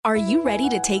Are you ready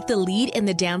to take the lead in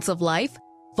the dance of life?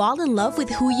 Fall in love with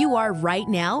who you are right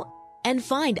now? And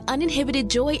find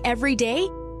uninhibited joy every day?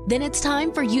 Then it's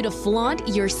time for you to flaunt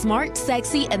your smart,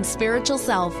 sexy, and spiritual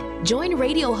self. Join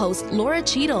radio host Laura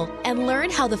Cheadle and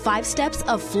learn how the 5 steps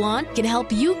of flaunt can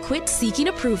help you quit seeking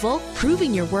approval,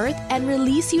 proving your worth, and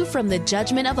release you from the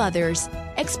judgment of others.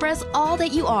 Express all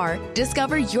that you are,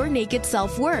 discover your naked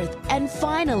self-worth, and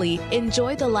finally,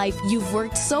 enjoy the life you've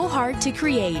worked so hard to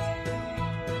create.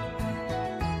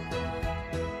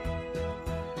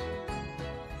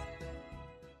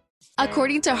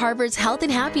 According to Harvard's Health and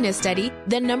Happiness Study,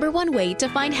 the #1 way to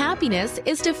find happiness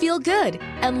is to feel good.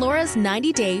 And Laura's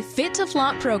 90-day Fit to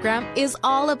Flaunt program is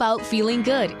all about feeling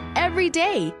good every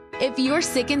day. If you're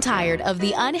sick and tired of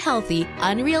the unhealthy,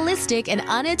 unrealistic, and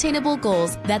unattainable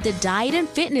goals that the diet and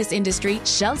fitness industry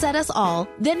shoves at us all,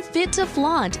 then Fit to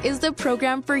Flaunt is the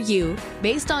program for you,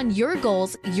 based on your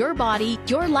goals, your body,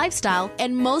 your lifestyle,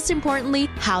 and most importantly,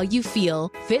 how you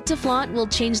feel. Fit to Flaunt will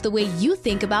change the way you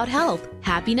think about health,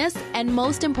 happiness, and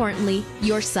most importantly,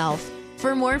 yourself.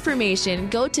 For more information,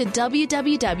 go to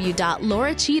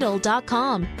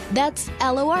www.lauracheadle.com. That's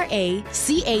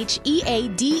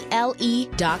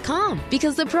LORACHEADLE.com,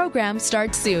 because the program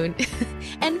starts soon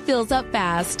and fills up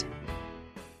fast.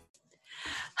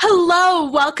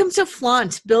 Hello, welcome to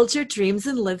Flaunt. Build your dreams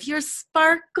and live your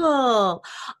sparkle.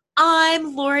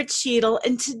 I'm Laura Cheadle,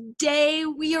 and today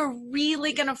we are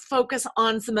really going to focus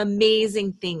on some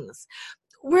amazing things.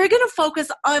 We're going to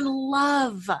focus on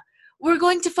love. We're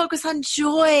going to focus on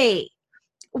joy.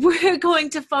 We're going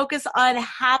to focus on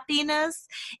happiness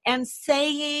and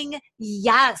saying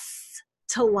yes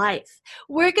to life.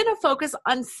 We're going to focus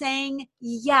on saying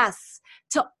yes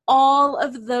to all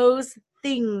of those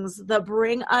things that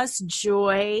bring us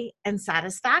joy and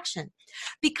satisfaction.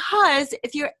 Because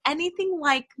if you're anything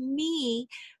like me,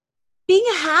 being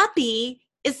happy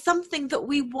is something that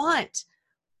we want,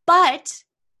 but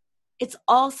it's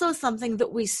also something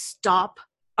that we stop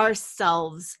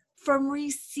ourselves from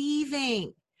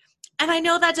receiving. And I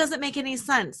know that doesn't make any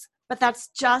sense, but that's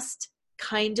just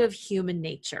kind of human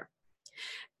nature.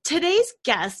 Today's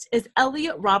guest is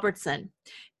Elliot Robertson,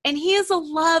 and he is a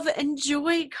love and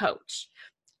joy coach.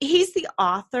 He's the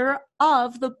author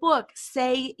of the book,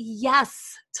 Say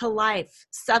Yes to Life,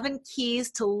 7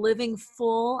 Keys to Living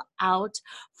Full Out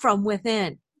from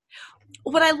Within.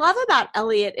 What I love about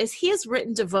Elliot is he has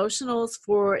written devotionals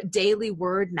for Daily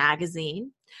Word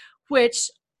magazine, which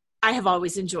I have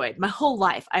always enjoyed. My whole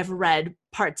life, I've read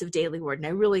parts of Daily Word, and I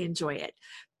really enjoy it.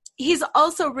 He's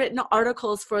also written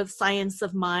articles for Science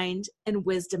of Mind and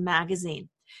Wisdom magazine.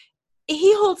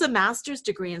 He holds a master's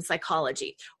degree in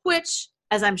psychology, which,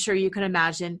 as I'm sure you can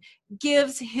imagine,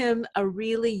 gives him a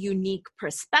really unique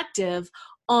perspective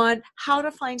on how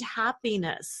to find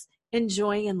happiness and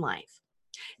joy in life.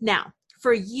 Now,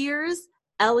 for years,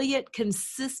 Elliot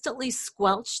consistently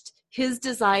squelched his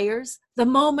desires the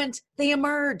moment they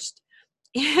emerged.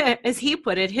 As he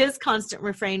put it, his constant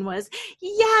refrain was,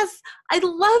 yes, I'd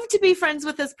love to be friends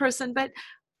with this person, but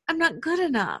I'm not good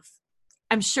enough.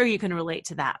 I'm sure you can relate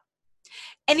to that.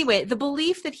 Anyway, the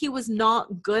belief that he was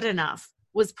not good enough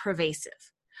was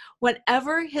pervasive.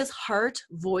 Whenever his heart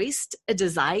voiced a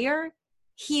desire,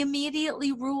 he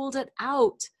immediately ruled it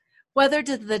out, whether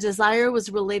the desire was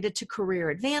related to career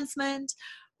advancement,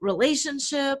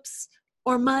 relationships,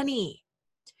 or money.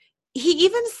 He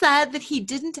even said that he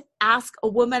didn't ask a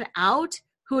woman out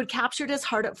who had captured his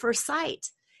heart at first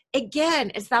sight.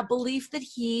 Again, it's that belief that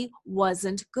he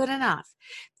wasn't good enough.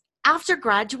 After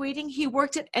graduating, he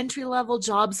worked at entry-level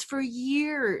jobs for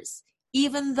years,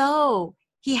 even though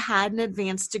he had an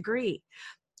advanced degree.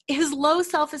 His low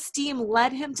self-esteem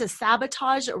led him to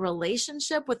sabotage a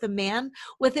relationship with a man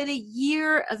within a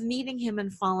year of meeting him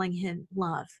and falling in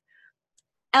love.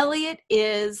 Elliot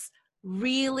is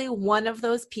really one of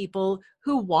those people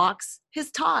who walks his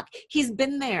talk. He's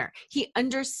been there. He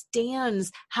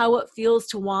understands how it feels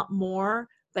to want more,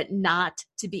 but not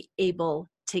to be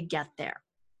able to get there.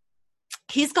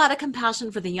 He's got a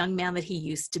compassion for the young man that he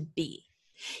used to be.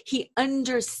 He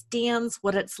understands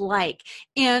what it's like.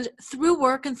 And through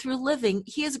work and through living,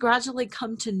 he has gradually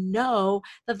come to know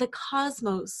that the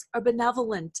cosmos are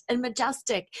benevolent and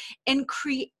majestic and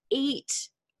create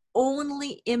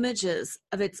only images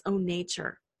of its own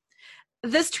nature.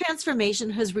 This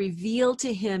transformation has revealed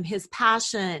to him his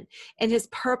passion and his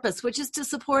purpose, which is to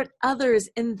support others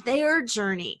in their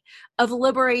journey of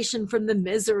liberation from the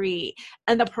misery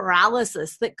and the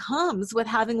paralysis that comes with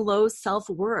having low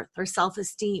self-worth or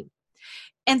self-esteem.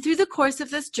 And through the course of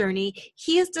this journey,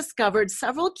 he has discovered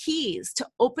several keys to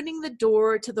opening the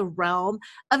door to the realm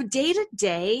of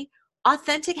day-to-day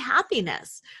authentic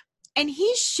happiness. And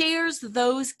he shares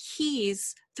those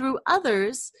keys through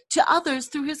others to others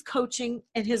through his coaching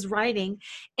and his writing.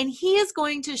 And he is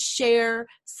going to share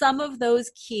some of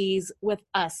those keys with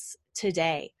us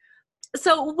today.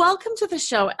 So welcome to the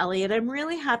show, Elliot. I'm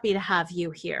really happy to have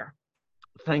you here.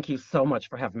 Thank you so much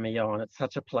for having me on. It's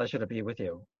such a pleasure to be with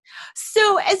you.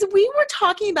 So, as we were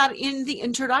talking about in the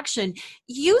introduction,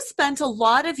 you spent a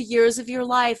lot of years of your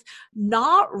life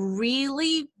not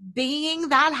really being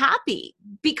that happy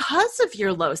because of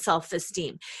your low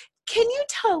self-esteem. Can you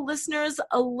tell listeners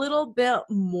a little bit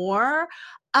more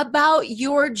about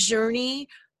your journey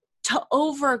to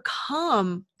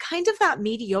overcome kind of that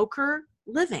mediocre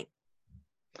living?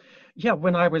 Yeah,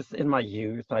 when I was in my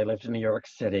youth, I lived in New York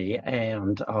City,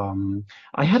 and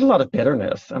I had a lot of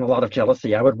bitterness and a lot of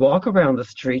jealousy. I would walk around the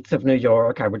streets of New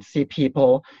York. I would see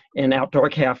people in outdoor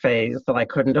cafes that I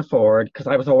couldn't afford because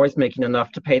I was always making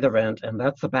enough to pay the rent, and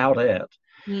that's about it.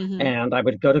 Mm-hmm. And I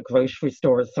would go to grocery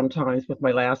stores sometimes with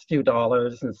my last few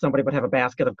dollars, and somebody would have a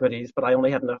basket of goodies, but I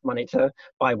only had enough money to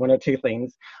buy one or two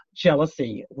things.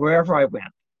 Jealousy, wherever I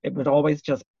went, it would always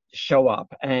just show up,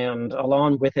 and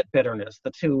along with it, bitterness.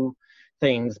 The two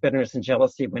things, bitterness and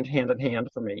jealousy, went hand in hand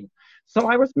for me. So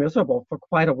I was miserable for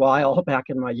quite a while back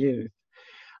in my youth.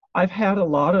 I've had a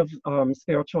lot of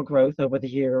spiritual growth over the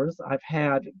years. I've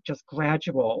had just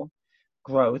gradual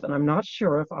growth, and I'm not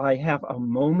sure if I have a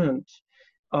moment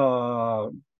uh,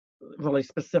 really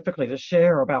specifically to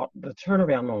share about the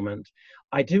turnaround moment.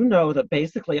 I do know that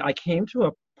basically I came to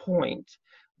a point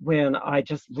when I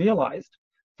just realized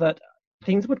that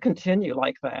things would continue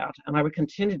like that, and I would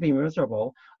continue to be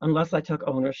miserable unless I took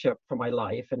ownership for my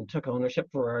life and took ownership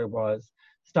for where I was.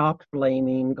 Stopped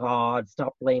blaming God,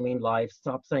 stopped blaming life,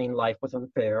 stopped saying life was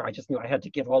unfair. I just knew I had to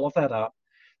give all of that up,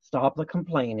 stop the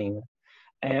complaining,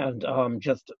 and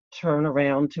just turn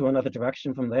around to another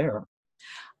direction from there.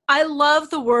 I love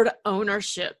the word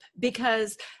ownership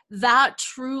because that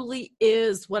truly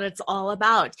is what it's all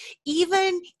about.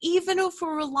 Even if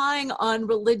we're relying on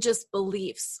religious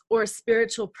beliefs or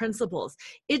spiritual principles,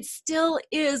 it still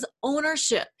is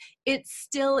ownership. It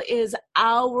still is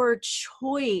our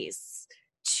choice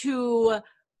to,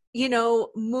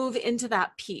 move into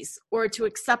that peace or to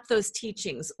accept those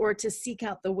teachings or to seek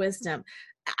out the wisdom.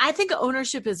 I think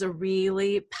ownership is a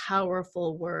really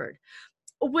powerful word.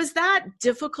 Was that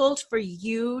difficult for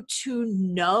you to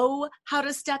know how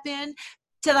to step in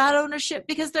to that ownership?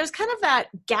 Because there's kind of that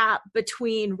gap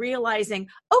between realizing,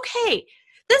 okay,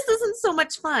 this isn't so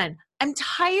much fun. I'm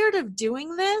tired of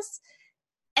doing this.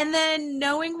 And then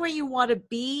knowing where you want to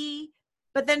be,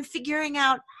 but then figuring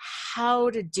out how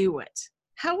to do it.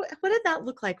 What did that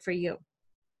look like for you?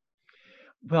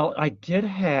 Well, I did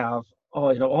have,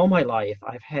 all my life,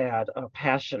 I've had a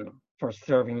passion for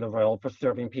serving the world, for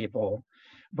serving people.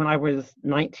 When I was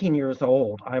 19 years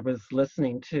old, I was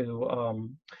listening to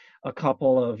a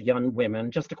couple of young women,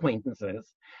 just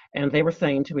acquaintances, and they were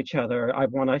saying to each other, I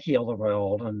want to heal the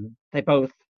world. And they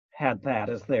both had that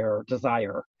as their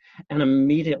desire. And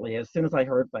immediately, as soon as I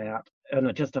heard that,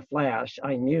 and just a flash,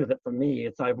 I knew that for me,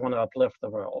 it's I want to uplift the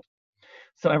world.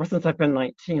 So ever since I've been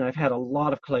 19, I've had a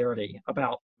lot of clarity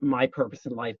about my purpose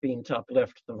in life being to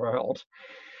uplift the world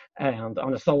and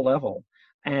on a soul level.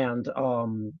 And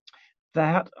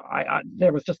that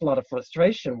there was just a lot of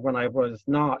frustration when I was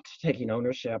not taking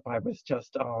ownership. I was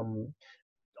just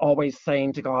always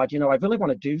saying to God, I really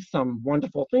want to do some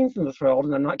wonderful things in this world,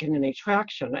 and I'm not getting any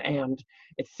traction. And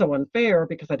it's so unfair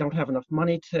because I don't have enough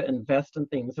money to invest in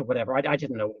things or whatever. I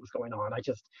didn't know what was going on. I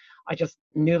just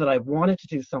knew that I wanted to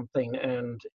do something,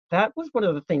 and that was one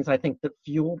of the things I think that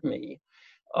fueled me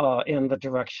in the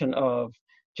direction of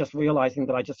just realizing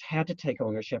that I just had to take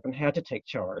ownership and had to take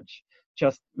charge.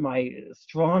 Just my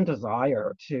strong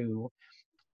desire to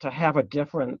have a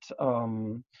different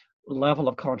level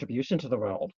of contribution to the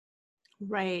world.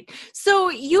 Right. So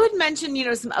you had mentioned,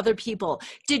 some other people.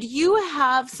 Did you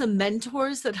have some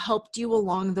mentors that helped you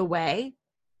along the way?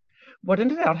 What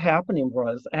ended up happening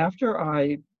was after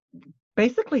I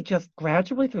basically just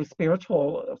gradually through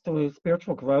spiritual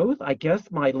growth, I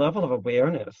guess my level of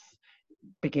awareness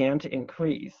began to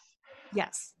increase.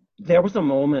 Yes. There was a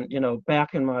moment,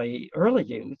 back in my early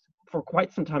youth, for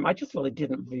quite some time, I just really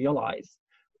didn't realize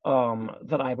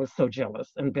that I was so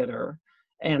jealous and bitter.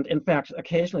 And in fact,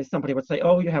 occasionally somebody would say,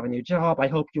 oh, you have a new job. I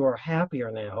hope you are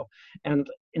happier now. And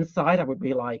inside I would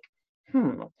be like,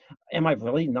 am I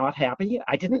really not happy?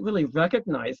 I didn't really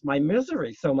recognize my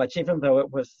misery so much, even though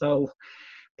it was so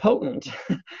potent.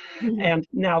 And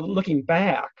now looking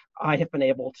back, I have been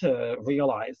able to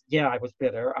realize, yeah, I was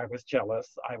bitter. I was jealous.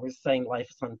 I was saying life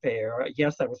is unfair.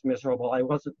 Yes, I was miserable. I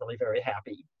wasn't really very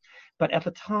happy. But at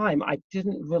the time, I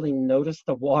didn't really notice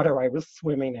the water I was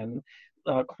swimming in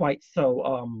quite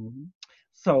so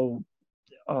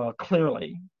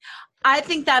clearly. I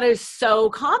think that is so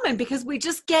common because we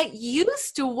just get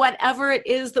used to whatever it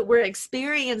is that we're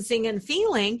experiencing and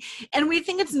feeling, and we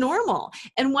think it's normal.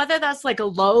 And whether that's like a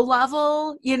low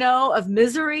level, of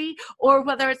misery, or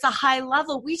whether it's a high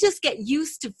level, we just get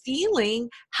used to feeling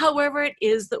however it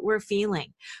is that we're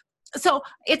feeling. So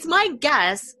it's my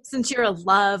guess, since you're a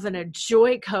love and a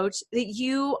joy coach, that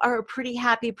you are a pretty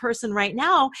happy person right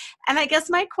now. And I guess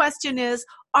my question is,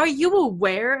 are you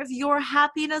aware of your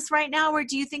happiness right now, or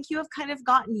do you think you have kind of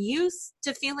gotten used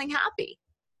to feeling happy?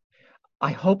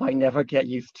 I hope I never get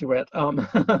used to it.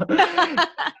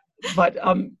 But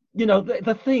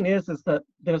the thing is that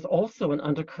there's also an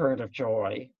undercurrent of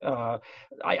joy.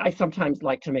 I sometimes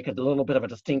like to make a little bit of a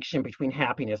distinction between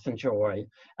happiness and joy.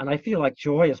 And I feel like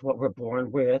joy is what we're born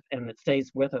with, and it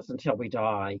stays with us until we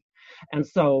die. And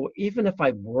so even if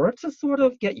I were to sort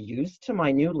of get used to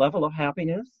my new level of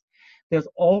happiness, there's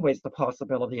always the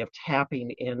possibility of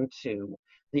tapping into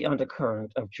the undercurrent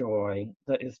of joy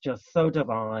that is just so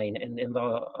divine and in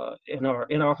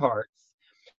our hearts.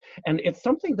 And it's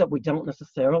something that we don't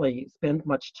necessarily spend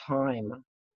much time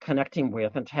connecting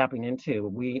with and tapping into.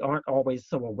 We aren't always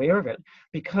so aware of it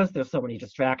because there's so many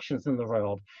distractions in the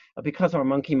world, because our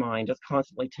monkey mind is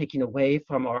constantly taking away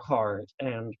from our heart.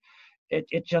 And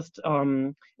it just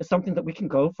is something that we can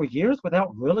go for years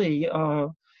without really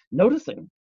noticing.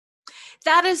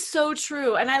 That is so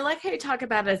true. And I like how you talk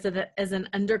about it as an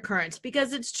undercurrent,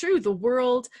 because it's true.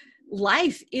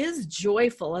 Life is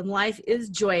joyful and life is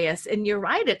joyous. And you're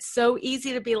right. It's so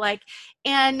easy to be like,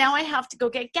 and now I have to go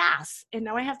get gas, and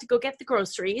now I have to go get the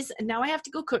groceries, and now I have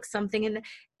to go cook something,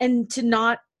 and to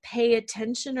not pay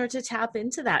attention or to tap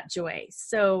into that joy.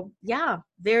 So yeah,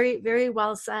 very, very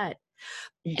well said.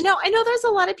 Now, I know there's a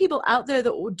lot of people out there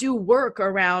that do work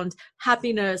around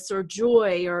happiness or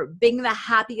joy or being the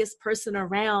happiest person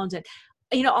around and,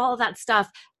 all of that stuff.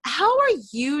 How are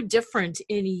you different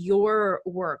in your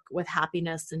work with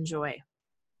happiness and joy?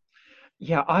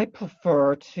 Yeah, I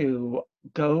prefer to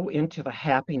go into the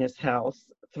happiness house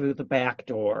through the back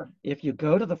door. If you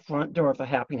go to the front door of the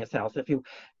happiness house, if you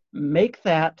make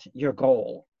that your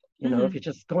goal, if you're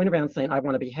just going around saying, I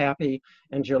want to be happy,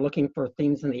 and you're looking for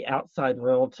things in the outside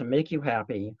world to make you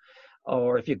happy,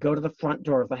 or if you go to the front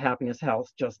door of the happiness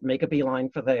house, just make a beeline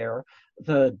for there,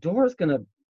 the door is going to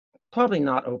probably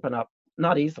not open up,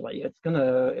 not easily. It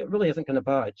really isn't going to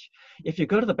budge. If you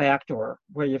go to the back door,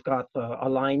 where you've got the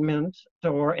alignment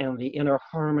door and the inner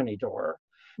harmony door,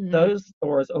 those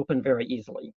doors open very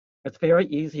easily. It's very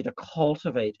easy to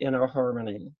cultivate inner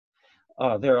harmony.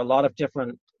 There are a lot of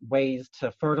different ways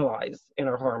to fertilize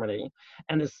inner harmony.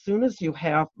 And as soon as you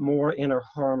have more inner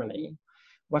harmony,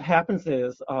 what happens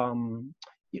is a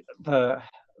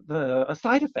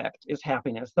side effect is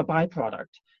happiness, the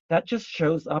byproduct. That just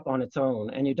shows up on its own,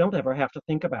 and you don't ever have to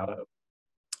think about it.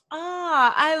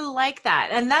 Ah, I like that.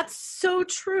 And that's so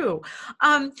true.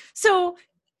 So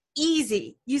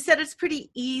easy. You said it's pretty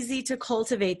easy to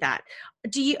cultivate that.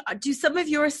 Do some of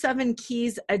your 7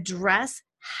 keys address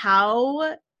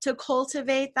how to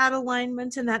cultivate that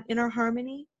alignment and that inner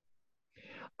harmony?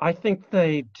 I think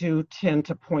they do tend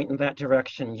to point in that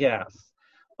direction, yes.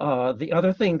 The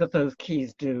other thing that those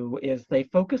keys do is they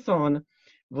focus on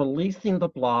releasing the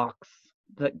blocks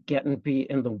that get and be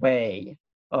in the way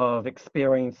of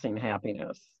experiencing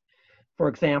happiness. For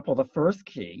example, the first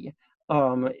key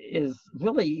is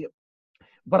really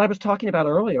what I was talking about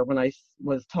earlier when I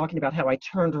was talking about how I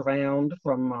turned around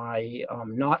from my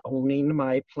not owning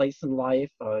my place in life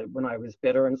when I was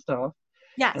bitter and stuff.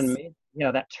 Yes. And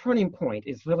that turning point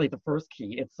is really the first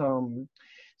key. It's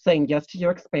saying yes to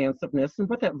your expansiveness. And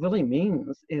what that really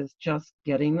means is just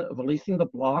releasing the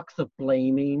blocks of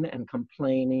blaming and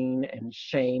complaining and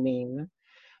shaming.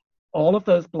 All of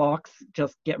those blocks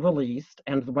just get released,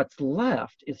 and what's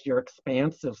left is your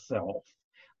expansive self,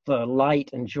 the light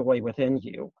and joy within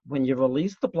you. When you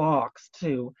release the blocks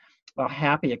to a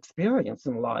happy experience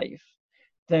in life,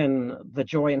 then the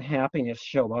joy and happiness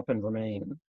show up and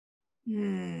remain.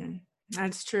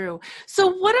 That's true. So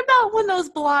what about when those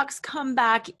blocks come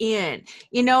back in?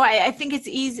 I think it's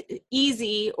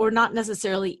easy, or not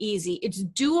necessarily easy. It's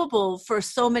doable for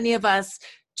so many of us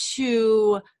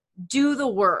to do the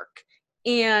work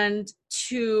and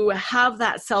to have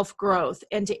that self-growth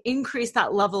and to increase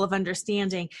that level of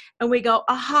understanding. And we go,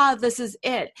 aha, this is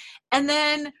it. And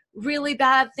then really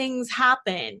bad things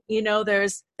happen.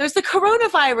 There's the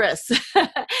coronavirus,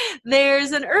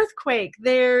 there's an earthquake,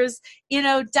 there's,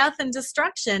 death and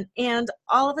destruction. And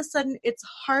all of a sudden it's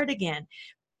hard again.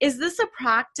 Is this a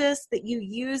practice that you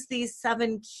use these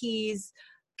 7 keys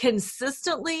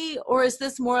consistently, or is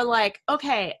this more like,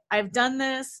 okay, I've done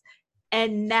this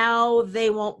and now they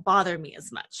won't bother me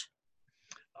as much?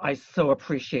 I so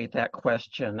appreciate that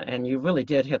question, and you really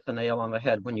did hit the nail on the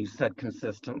head when you said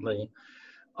consistently.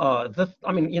 I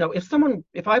mean,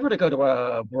 if I were to go to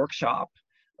a workshop,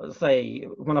 say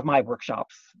one of my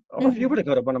workshops, or if you were to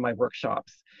go to one of my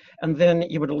workshops, and then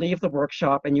you were to leave the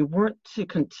workshop and you weren't to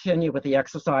continue with the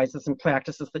exercises and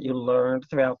practices that you learned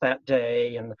throughout that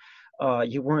day, and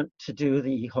you weren't to do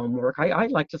the homework. I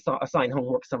like to assign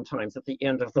homework sometimes at the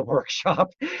end of the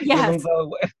workshop, even Yes.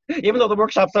 though even though the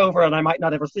workshop's over and I might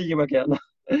not ever see you again.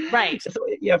 Right. So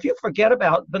yeah, if you forget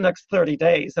about the next 30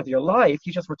 days of your life,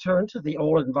 you just return to the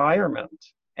old environment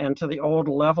and to the old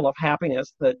level of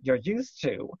happiness that you're used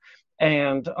to.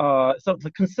 And so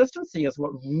the consistency is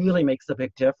what really makes a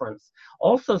big difference.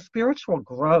 Also, spiritual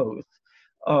growth,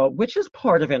 which is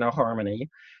part of inner harmony,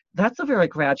 that's a very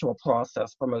gradual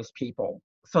process for most people.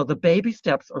 So the baby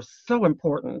steps are so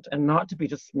important and not to be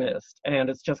dismissed. And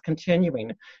it's just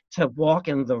continuing to walk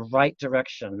in the right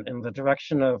direction, in the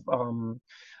direction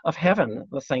of heaven,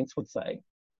 the saints would say.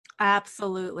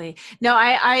 Absolutely. No,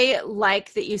 I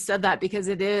like that you said that, because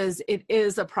it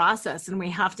is a process and we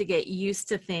have to get used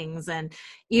to things. And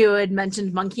you had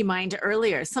mentioned monkey mind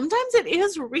earlier. Sometimes it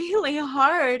is really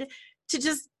hard to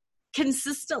just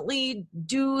consistently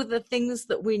do the things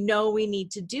that we know we need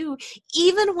to do,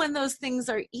 even when those things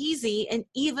are easy and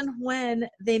even when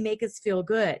they make us feel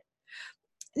good.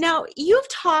 Now, you've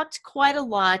talked quite a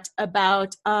lot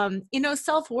about,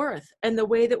 self-worth and the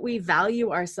way that we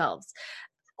value ourselves.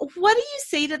 What do you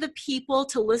say to the people,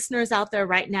 to listeners out there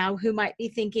right now who might be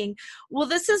thinking, well,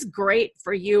 this is great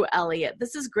for you, Elliot.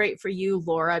 This is great for you,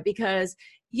 Laura, because,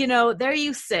 there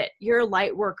you sit, you're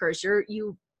light workers,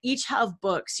 you each have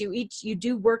books, you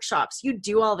do workshops, you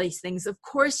do all these things. Of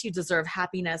course you deserve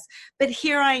happiness, but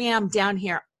here I am down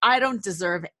here. I don't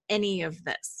deserve any of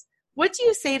this. What do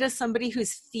you say to somebody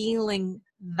who's feeling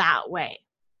that way?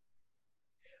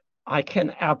 I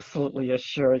can absolutely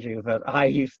assure you that I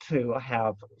used to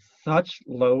have such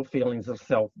low feelings of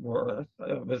self-worth.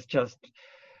 It was just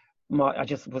I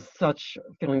just was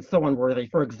feeling so unworthy.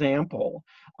 For example,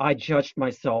 I judged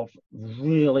myself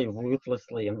really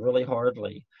ruthlessly and really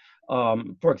hardly.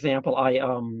 For example, I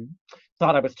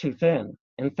thought I was too thin.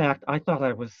 In fact, I thought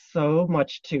I was so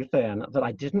much too thin that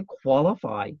I didn't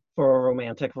qualify for a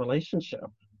romantic relationship.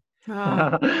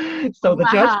 Oh, So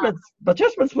wow. the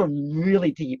judgments were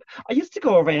really deep. I used to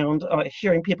go around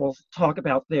hearing people talk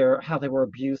about how they were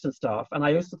abused and stuff, and I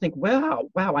used to think, wow,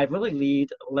 I really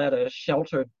led a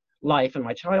sheltered life in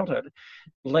my childhood.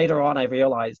 Later on, I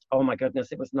realized, oh my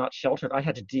goodness, it was not sheltered. I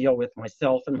had to deal with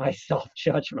myself and my self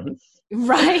judgments.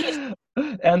 Right.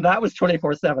 And that was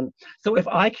 24/7. So if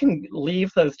I can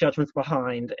leave those judgments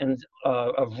behind and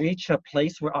reach a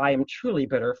place where I am truly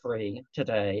bitter free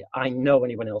today, I know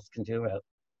anyone else can do it.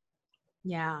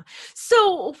 Yeah.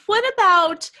 So what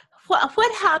about,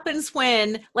 what happens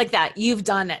when, like that, you've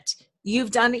done it.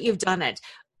 You've done it, you've done it.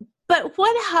 But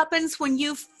what happens when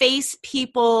you face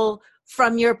people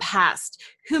from your past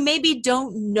who maybe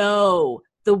don't know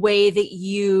the way that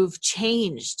you've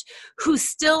changed, who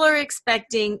still are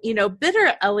expecting,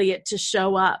 bitter Elliot to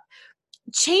show up?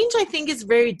 Change, I think, is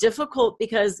very difficult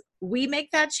because we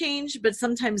make that change, but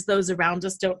sometimes those around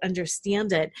us don't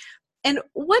understand it. And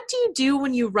what do you do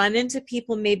when you run into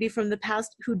people maybe from the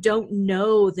past who don't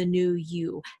know the new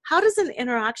you? How does an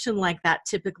interaction like that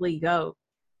typically go?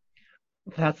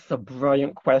 That's a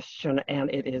brilliant question, and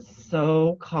it is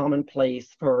so commonplace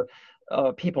for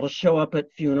people to show up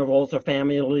at funerals or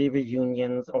family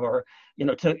reunions, or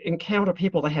to encounter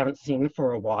people they haven't seen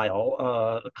for a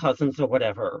while, cousins or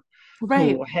whatever,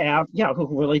 Right.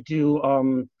 who really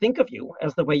do think of you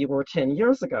as the way you were 10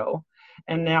 years ago,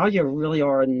 and now you really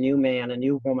are a new man, a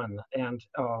new woman, and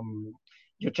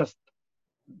you're just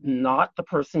not the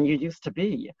person you used to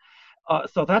be.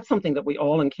 So that's something that we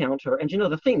all encounter. And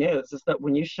the thing is that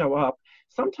when you show up,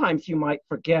 sometimes you might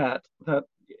forget that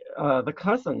the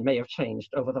cousin may have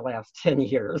changed over the last 10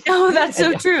 years. Oh, that's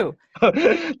so And true.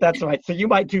 that's right. So you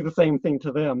might do the same thing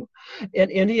to them. In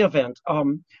any event,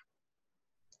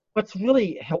 what's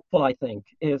really helpful, I think,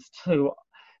 is to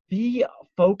be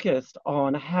focused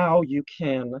on how you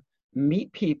can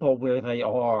meet people where they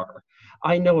are.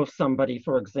 I know of somebody,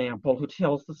 for example, who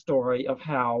tells the story of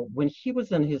how when he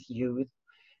was in his youth,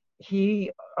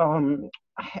 he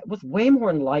was way more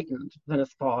enlightened than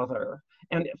his father.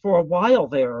 And for a while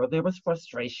there was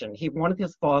frustration. He wanted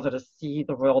his father to see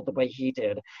the world the way he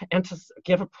did and to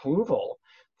give approval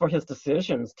for his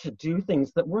decisions to do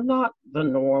things that were not the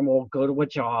normal go to a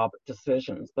job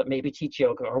decisions, but maybe teach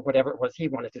yoga or whatever it was he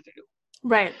wanted to do.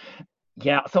 Right.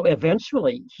 Yeah, so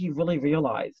eventually he really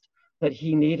realized that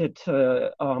he needed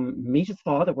to meet his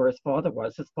father where his father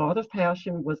was. His father's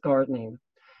passion was gardening.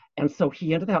 And so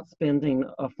he ended up spending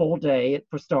a full day,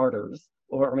 for starters,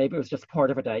 or maybe it was just part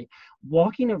of a day,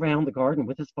 walking around the garden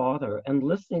with his father and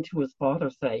listening to his father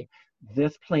say,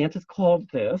 this plant is called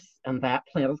this, and that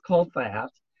plant is called that.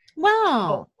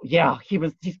 Wow. Yeah, he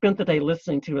spent the day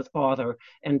listening to his father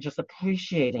and just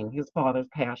appreciating his father's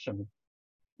passion.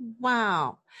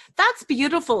 Wow. That's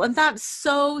beautiful. And that's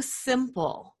so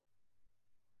simple.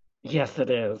 Yes, it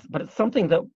is. But it's something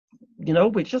that,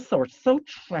 we just are so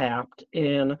trapped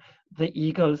in the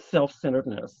ego's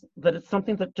self-centeredness that it's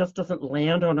something that just doesn't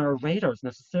land on our radars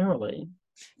necessarily.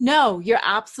 No, you're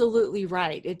absolutely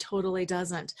right. It totally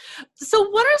doesn't. So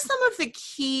what are some of the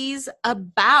keys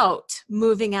about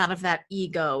moving out of that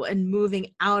ego and moving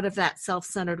out of that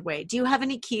self-centered way? Do you have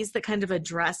any keys that kind of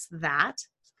address that?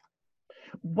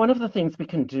 One of the things we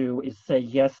can do is say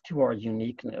yes to our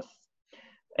uniqueness.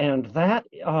 And that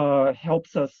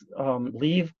helps us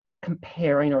leave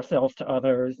comparing ourselves to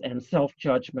others and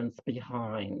self-judgments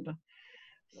behind.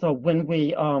 So when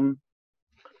we,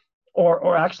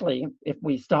 or actually, if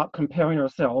we stop comparing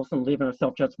ourselves and leaving our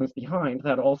self-judgments behind,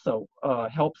 that also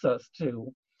helps us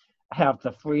to have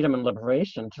the freedom and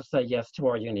liberation to say yes to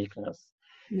our uniqueness.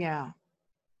 Yeah.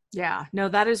 Yeah, no,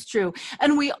 that is true.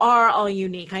 And we are all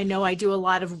unique. I know I do a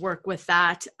lot of work with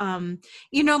that,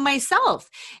 myself.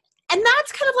 And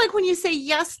that's kind of like when you say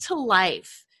yes to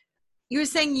life, you're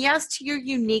saying yes to your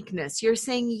uniqueness. You're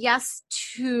saying yes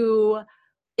to,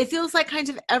 it feels like kind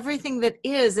of everything that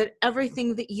is and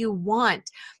everything that you want.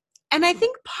 And I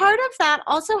think part of that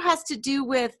also has to do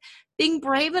with being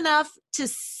brave enough to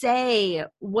say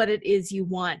what it is you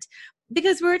want.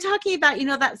 Because we were talking about,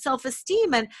 that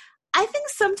self-esteem. And I think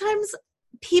sometimes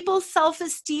people's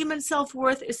self-esteem and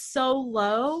self-worth is so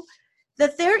low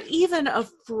that they're even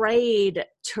afraid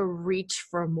to reach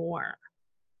for more.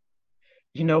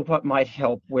 You know what might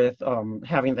help with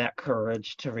having that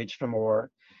courage to reach for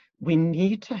more? We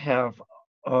need to have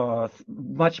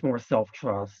much more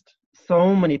self-trust.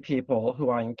 So many people who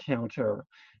I encounter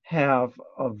have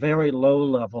a very low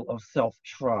level of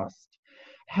self-trust.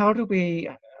 How do we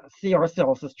see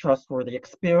ourselves as trustworthy,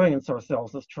 experience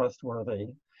ourselves as trustworthy?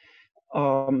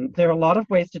 There are a lot of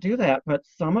ways to do that, but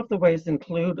some of the ways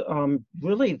include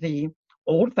really the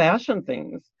old-fashioned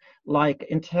things like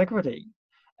integrity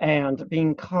and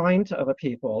being kind to other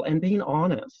people and being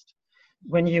honest.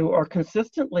 When you are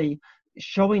consistently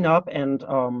showing up and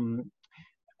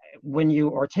when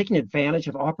you are taking advantage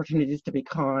of opportunities to be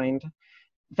kind,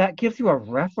 that gives you a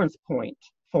reference point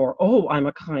for, oh, I'm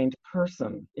a kind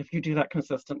person, if you do that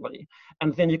consistently.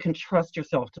 And then you can trust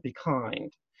yourself to be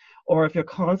kind. Or if you're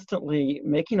constantly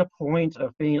making a point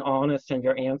of being honest in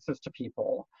your answers to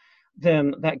people,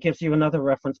 then that gives you another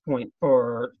reference point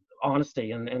for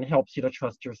honesty and helps you to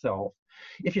trust yourself.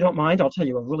 If you don't mind, I'll tell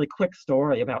you a really quick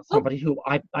story about somebody who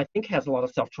I think has a lot of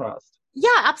self-trust. Yeah,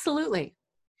 absolutely.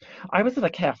 I was at a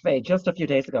cafe just a few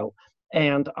days ago,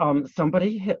 and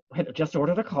somebody had just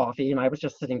ordered a coffee, and I was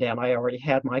just sitting down. I already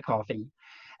had my coffee.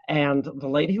 And the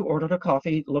lady who ordered her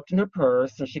coffee looked in her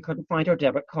purse, and she couldn't find her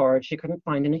debit card. She couldn't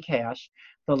find any cash.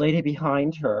 The lady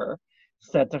behind her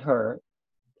said to her,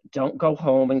 don't go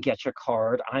home and get your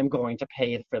card. I'm going to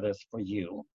pay for this for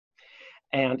you.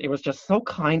 And it was just so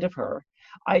kind of her.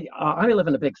 I live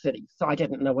in a big city, so I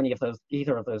didn't know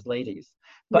either of those ladies.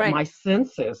 But Right. my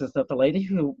sense is that the lady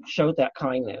who showed that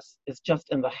kindness is just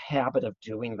in the habit of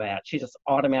doing that. She just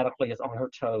automatically is on her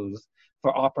toes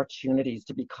for opportunities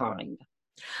to be kind.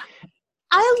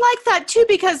 I like that too,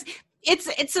 because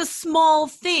it's a small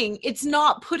thing. It's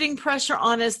not putting pressure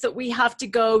on us that we have to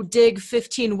go dig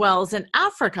 15 wells in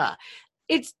Africa.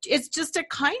 It's just a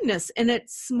kindness, and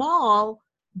it's small,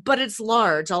 but it's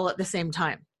large all at the same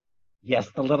time.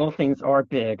 Yes, the little things are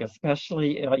big,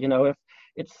 especially, if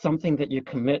it's something that you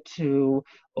commit to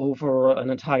over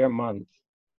an entire month.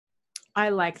 I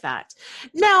like that.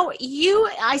 Now,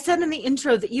 I said in the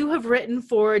intro that you have written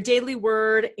for Daily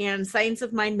Word and Science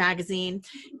of Mind magazine,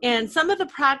 and some of the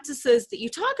practices that you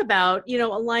talk about,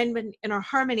 alignment and our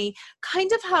harmony,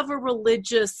 kind of have a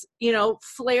religious,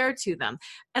 flair to them.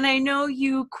 And I know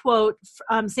you quote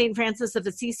St. Francis of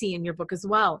Assisi in your book as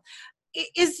well.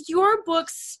 Is your book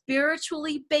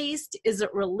spiritually based? Is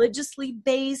it religiously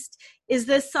based? Is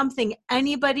this something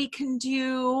anybody can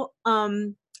do?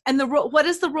 And what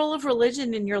is the role of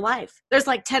religion in your life? There's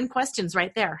like 10 questions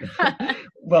right there.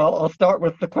 Well, I'll start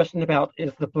with the question about,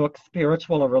 is the book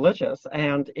spiritual or religious?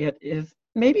 And it is,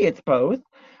 maybe it's both.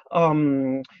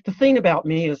 The thing about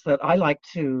me is that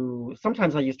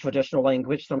sometimes I use traditional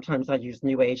language, sometimes I use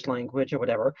New Age language or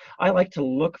whatever. I like to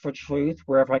look for truth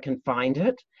wherever I can find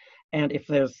it. And if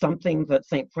there's something that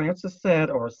St. Francis said,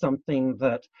 or something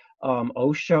that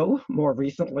Osho more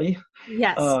recently,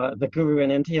 Yes. The guru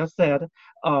in India said,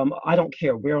 I don't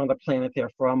care where on the planet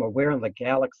they're from or where in the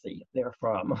galaxy they're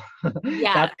from.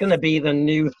 Yeah. That's going to be the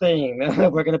new thing.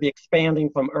 We're going to be expanding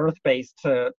from Earth-based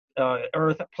to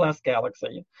Earth plus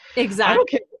galaxy.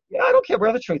 Exactly. I don't care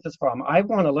where the truth is from. I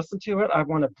want to listen to it. I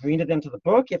want to bring it into the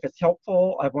book if it's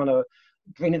helpful. I want to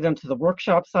bring it into the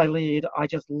workshops I lead. I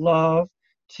just love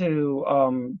to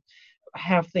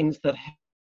have things that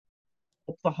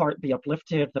help the heart be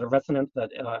uplifted, that are resonant, that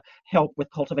help with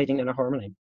cultivating inner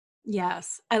harmony.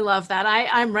 Yes, I love that.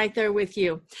 I'm right there with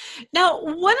you. Now,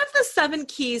 one of the 7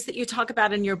 keys that you talk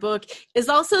about in your book is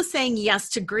also saying yes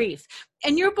to grief.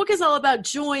 And your book is all about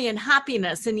joy and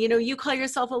happiness. And, you call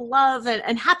yourself a love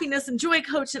and happiness and joy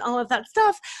coach and all of that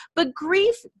stuff. But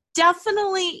grief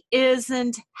definitely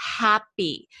isn't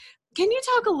happy. Can you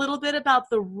talk a little bit about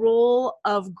the role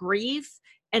of grief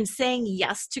and saying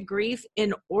yes to grief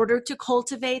in order to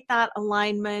cultivate that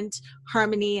alignment,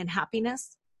 harmony, and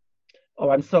happiness? Oh,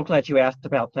 I'm so glad you asked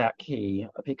about that key,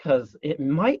 because it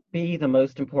might be the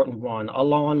most important one,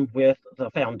 along with the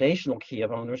foundational key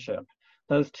of ownership.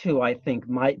 Those two, I think,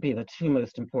 might be the 2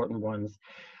 most important ones.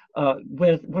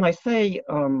 When I say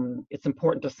it's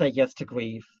important to say yes to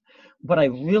grief, what I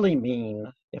really mean,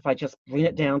 if I just bring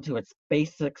it down to its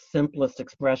basic, simplest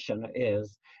expression,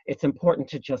 is it's important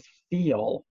to just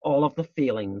feel all of the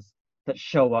feelings that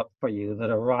show up for you,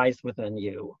 that arise within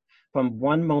you. From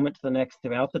one moment to the next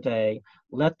throughout the day,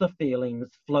 let the feelings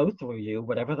flow through you,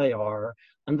 whatever they are,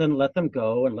 and then let them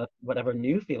go and let whatever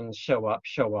new feelings show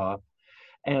up.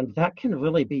 And that can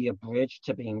really be a bridge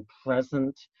to being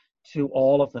present to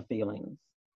all of the feelings.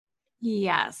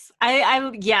 Yes.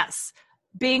 Yes.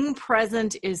 Being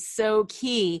present is so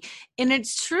key. And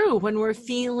it's true, when we're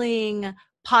feeling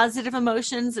positive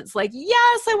emotions, it's like,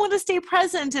 yes, I want to stay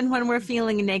present. And when we're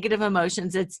feeling negative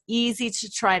emotions, it's easy to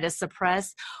try to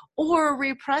suppress or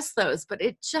repress those, but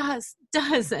it just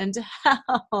doesn't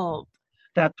help.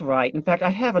 That's right. In fact, I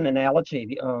have an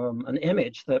analogy, an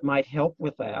image that might help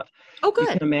with that. Oh, good.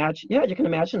 You can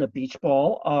imagine a beach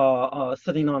ball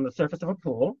sitting on the surface of a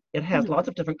pool. It has lots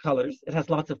of different colors. It has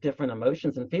lots of different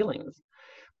emotions and feelings.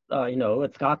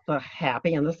 It's got the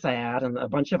happy and the sad and a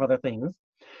bunch of other things.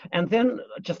 And then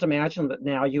just imagine that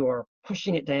now you are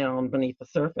pushing it down beneath the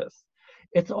surface.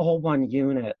 It's all one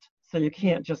unit. So you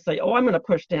can't just say, oh, I'm going to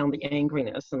push down the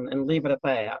angriness and leave it at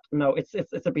that. No, it's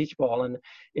a beach ball, and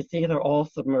it's either all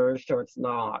submerged or it's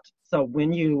not. So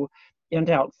when you end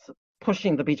out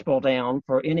pushing the beach ball down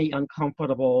for any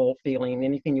uncomfortable feeling,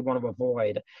 anything you want to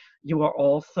avoid, you are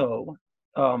also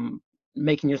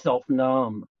making yourself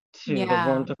numb to the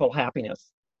wonderful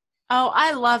happiness. Oh,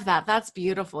 I love that. That's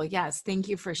beautiful. Yes. Thank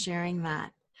you for sharing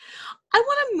that. I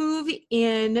want to move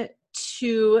in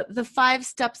to the 5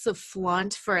 steps of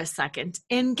flaunt for a second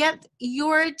and get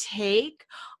your take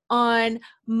on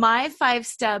my 5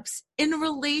 steps in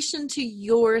relation to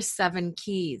your 7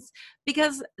 keys,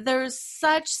 because there's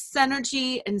such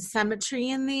synergy and symmetry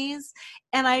in these.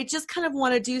 And I just kind of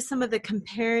want to do some of the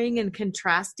comparing and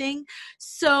contrasting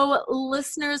so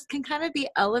listeners can kind of be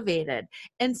elevated,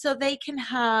 and so they can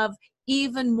have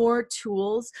even more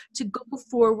tools to go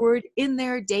forward in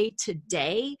their day to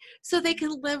day, so they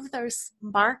can live their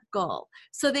sparkle,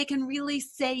 so they can really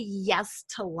say yes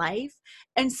to life,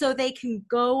 and so they can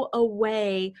go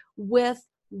away with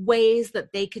ways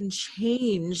that they can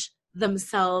change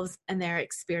themselves and their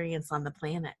experience on the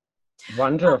planet.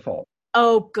 Wonderful.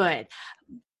 Oh, good.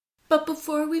 But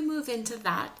before we move into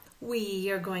that,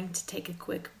 we are going to take a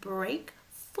quick break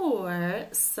for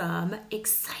some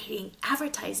exciting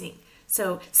advertising.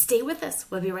 So stay with us.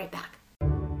 We'll be right back.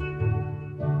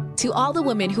 To all the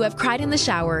women who have cried in the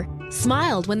shower,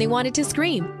 smiled when they wanted to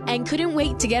scream, and couldn't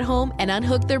wait to get home and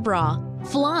unhook their bra,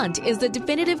 Flaunt is the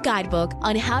definitive guidebook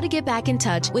on how to get back in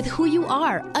touch with who you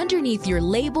are underneath your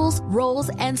labels, roles,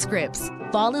 and scripts.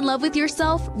 Fall in love with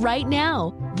yourself right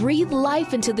now. Breathe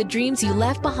life into the dreams you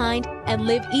left behind and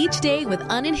live each day with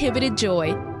uninhibited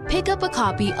joy. Pick up a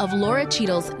copy of Laura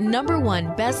Cheadle's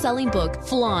 #1 best-selling book,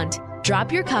 Flaunt.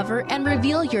 Drop your cover and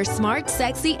reveal your smart,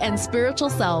 sexy, and spiritual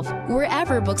self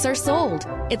wherever books are sold.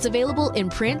 It's available in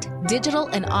print, digital,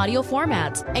 and audio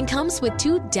formats and comes with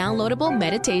 2 downloadable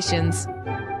meditations.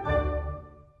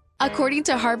 According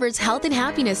to Harvard's Health and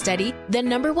Happiness Study, the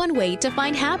number one way to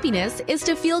find happiness is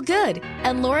to feel good.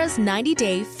 And Laura's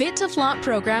 90-day Fit to Flaunt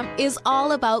program is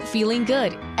all about feeling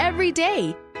good every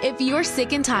day. If you're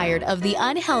sick and tired of the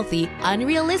unhealthy,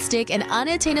 unrealistic, and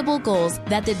unattainable goals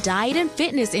that the diet and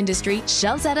fitness industry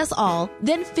shoves at us all,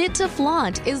 then Fit to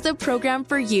Flaunt is the program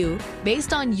for you,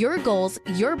 based on your goals,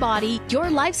 your body,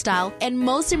 your lifestyle, and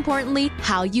most importantly,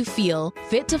 how you feel.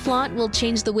 Fit to Flaunt will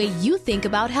change the way you think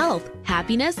about health,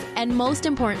 happiness, and most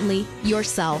importantly,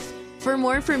 yourself. For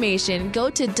more information, go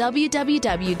to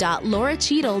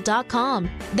www.lauracheadle.com.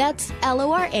 That's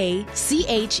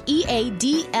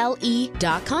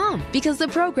LORACHEADLE.com, because the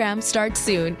program starts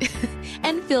soon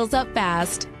and fills up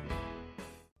fast.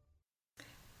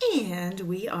 And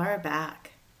we are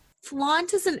back.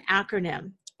 FLAUNT is an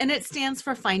acronym, and it stands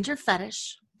for Find Your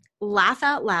Fetish, Laugh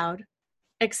Out Loud,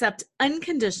 Accept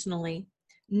Unconditionally,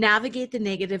 Navigate the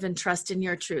Negative, and Trust in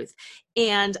Your Truth.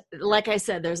 And like I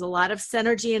said, there's a lot of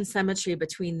synergy and symmetry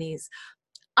between these.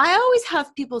 I always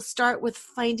have people start with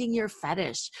finding your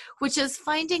fetish, which is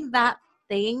finding that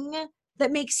thing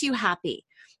that makes you happy.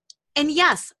 And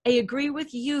yes, I agree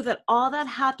with you that all that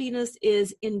happiness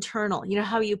is internal. You know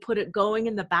how you put it going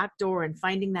in the back door and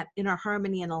finding that inner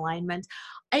harmony and alignment?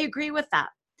 I agree with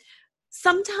that.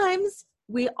 Sometimes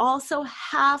we also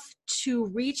have to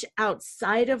reach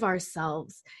outside of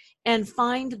ourselves and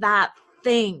find that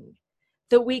thing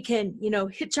that we can,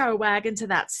 hitch our wagon to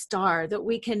that star, that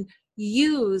we can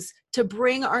use to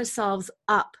bring ourselves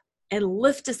up and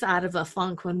lift us out of a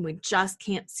funk when we just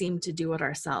can't seem to do it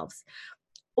ourselves.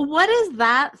 What is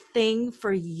that thing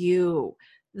for you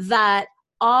that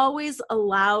always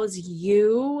allows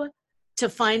you to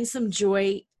find some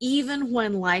joy even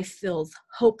when life feels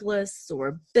hopeless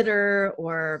or bitter,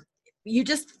 or you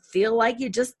just feel like you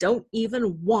just don't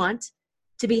even want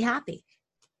to be happy?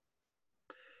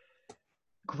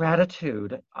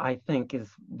 Gratitude, I think, is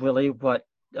really what,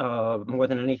 more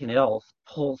than anything else,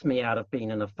 pulls me out of being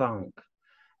in a funk.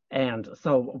 And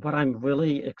so what I'm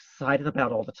really excited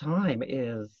about all the time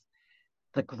is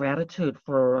the gratitude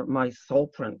for my soul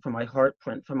print, for my heart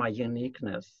print, for my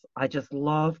uniqueness. I just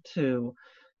love to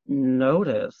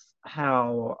notice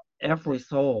how every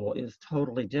soul is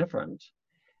totally different,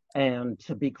 and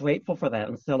to be grateful for that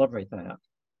and celebrate that.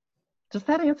 Does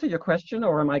that answer your question,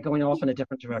 or am I going off in a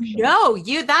different direction? No,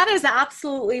 that is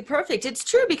absolutely perfect. It's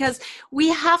true, because we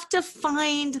have to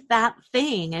find that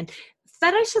thing. And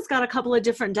fetish has got a couple of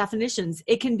different definitions.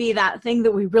 It can be that thing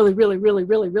that we really, really, really,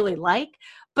 really, really like.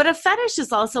 But a fetish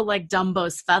is also like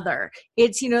Dumbo's feather.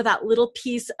 It's, that little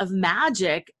piece of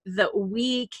magic that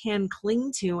we can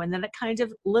cling to, and then it kind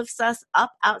of lifts us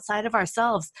up outside of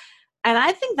ourselves. And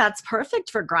I think that's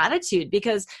perfect for gratitude,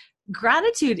 because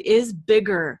gratitude is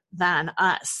bigger than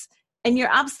us. And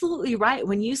you're absolutely right.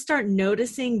 When you start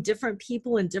noticing different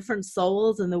people and different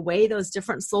souls and the way those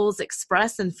different souls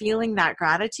express and feeling that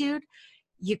gratitude,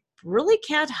 you really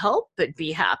can't help but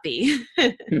be happy.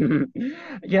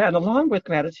 Yeah, and along with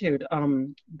gratitude,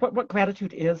 what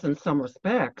gratitude is in some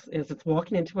respects is it's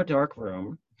walking into a dark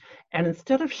room, and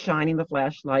instead of shining the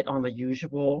flashlight on the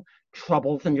usual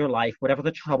troubles in your life, whatever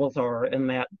the troubles are in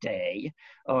that day,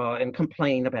 and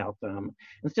complain about them,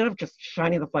 instead of just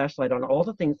shining the flashlight on all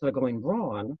the things that are going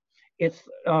wrong, it's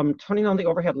turning on the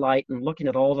overhead light and looking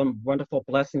at all the wonderful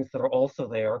blessings that are also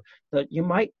there that you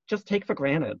might just take for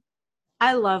granted.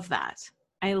 I love that.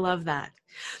 I love that.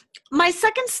 My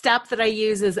second step that I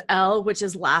use is L, which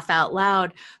is laugh out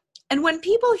loud. And when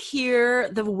people hear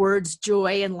the words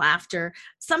joy and laughter,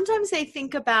 sometimes they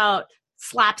think about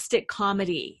slapstick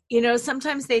comedy.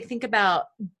 Sometimes they think about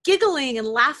giggling and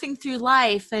laughing through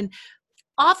life. And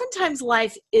oftentimes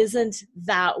life isn't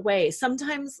that way.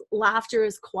 Sometimes laughter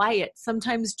is quiet.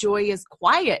 Sometimes joy is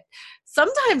quiet.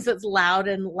 Sometimes it's loud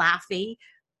and laughy,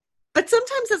 but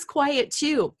sometimes it's quiet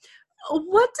too.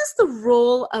 What does the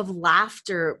role of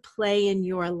laughter play in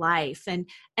your life, and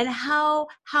how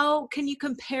can you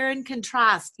compare and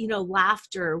contrast,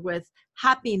 laughter with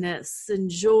happiness and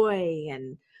joy,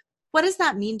 and what does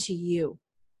that mean to you?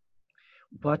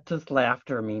 What does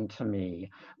laughter mean to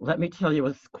me? Let me tell you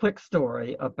a quick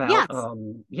story about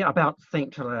Yes. about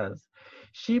Saint Therese.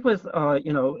 She was,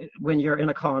 when you're in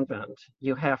a convent,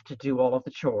 you have to do all of the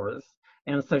chores,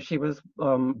 and so she was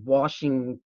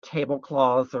washing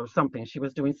tablecloths or something. She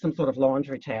was doing some sort of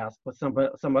laundry task with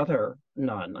some other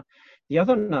nun. The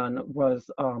other nun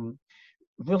was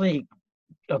really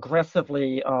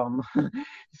aggressively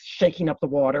shaking up the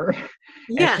water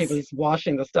Yes. as she was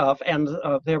washing the stuff, and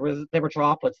there were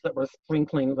droplets that were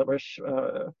sprinkling. That were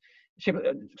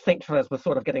Saint Therese was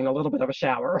sort of getting a little bit of a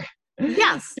shower.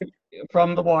 Yes.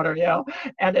 from the water, yeah.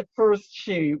 And at first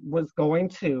she was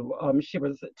she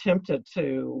was tempted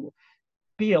to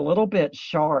be a little bit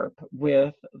sharp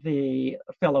with the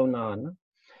fellow nun.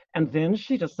 And then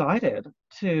she decided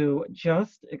to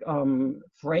just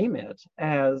frame it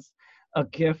as a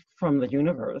gift from the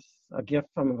universe, a gift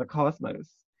from the cosmos.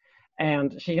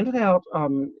 And she ended up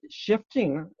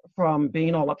shifting from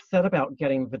being all upset about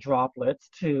getting the droplets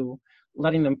to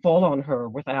letting them fall on her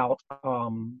without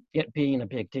it being a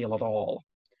big deal at all.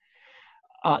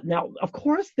 Now, of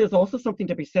course, there's also something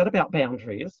to be said about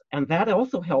boundaries, and that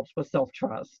also helps with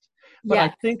self-trust. But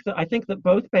Yes. I think that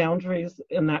both boundaries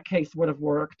in that case would have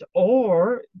worked,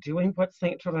 or doing what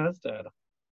Saint Therese did.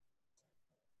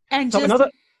 And So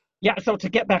just so to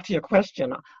get back to your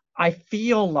question, I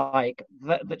feel like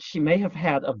that she may have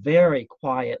had a very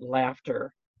quiet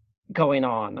laughter going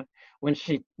on when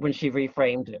she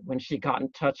reframed it, when she got in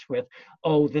touch with,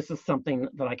 oh, this is something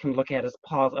that I can look at as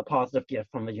a positive gift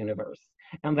from the universe.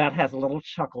 And that has a little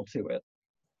chuckle to it.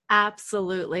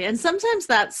 absolutely. And sometimes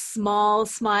that small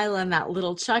smile and that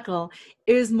little chuckle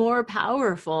is more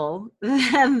powerful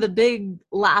than the big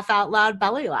laugh out loud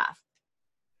belly laugh.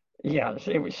 Yeah,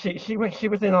 she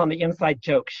was in on the inside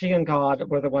joke. She and God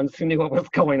were the ones who knew what was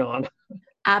going on.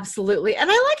 Absolutely. And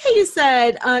I like how you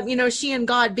said, she and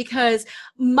God, because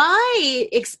my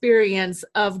experience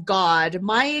of God,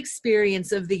 my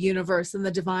experience of the universe and the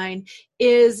divine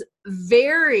is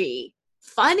very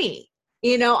funny.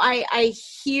 I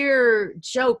hear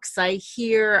jokes, I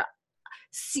hear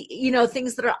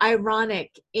things that are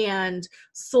ironic and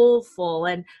soulful.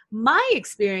 And my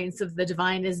experience of the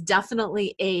divine is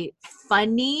definitely a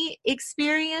funny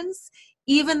experience.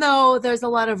 Even though there's a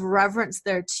lot of reverence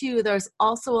there too, there's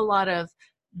also a lot of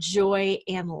joy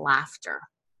and laughter.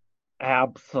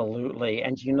 Absolutely.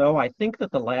 And I think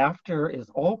that the laughter is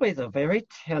always a very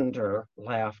tender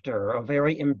laughter, a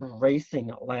very embracing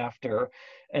laughter,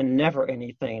 and never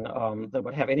anything that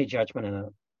would have any judgment in it.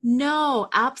 No,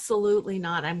 absolutely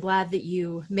not. I'm glad that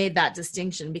you made that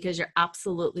distinction because you're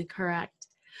absolutely correct.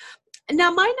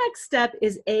 Now, my next step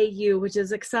is AU, which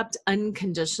is accept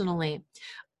unconditionally.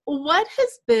 What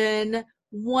has been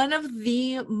one of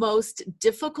the most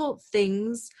difficult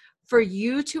things for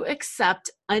you to accept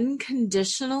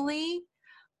unconditionally,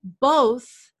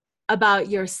 both about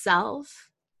yourself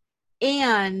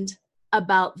and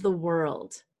about the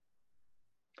world?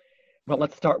 Well,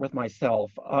 let's start with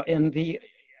myself.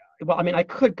 I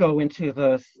could go into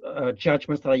the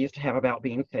judgments that I used to have about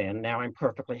being thin. Now I'm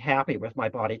perfectly happy with my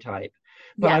body type.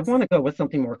 But I Yes. want to go with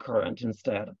something more current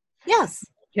instead. Yes.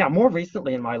 Yeah, more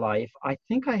recently in my life, I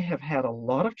think I have had a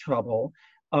lot of trouble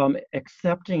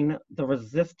accepting the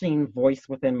resisting voice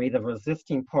within me, the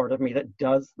resisting part of me that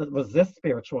resists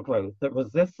spiritual growth, that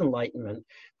resists enlightenment.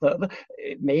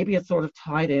 Maybe it's sort of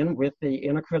tied in with the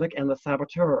inner critic and the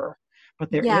saboteur. But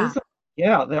Yeah.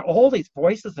 there are all these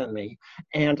voices in me,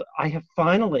 and I have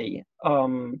finally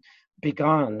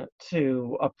begun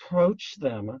to approach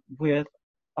them with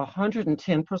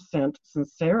 110%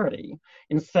 sincerity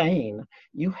in saying,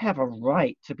 you have a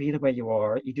right to be the way you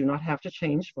are. You do not have to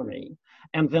change for me.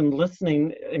 And then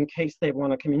listening in case they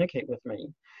want to communicate with me,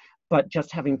 but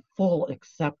just having full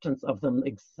acceptance of them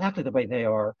exactly the way they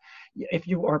are. If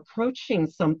you are approaching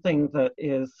something that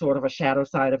is sort of a shadow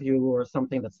side of you or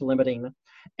something that's limiting,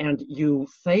 and you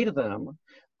say to them,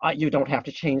 you don't have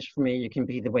to change for me. You can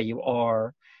be the way you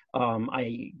are.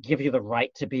 I give you the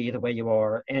right to be the way you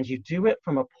are, and you do it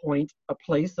from a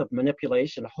place of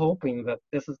manipulation, hoping that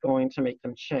this is going to make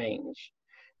them change.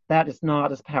 That is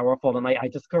not as powerful, and I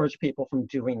discourage people from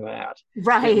doing that.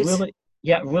 Right. It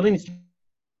really needs to be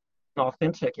an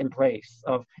authentic embrace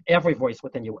of every voice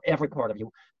within you, every part of you,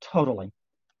 totally.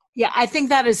 Yeah, I think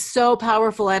that is so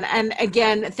powerful. And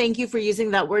again, thank you for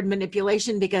using that word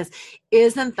manipulation, because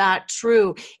isn't that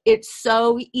true? It's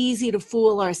so easy to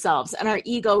fool ourselves, and our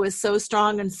ego is so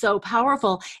strong and so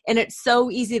powerful. And it's so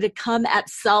easy to come at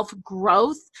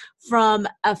self-growth from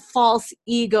a false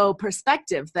ego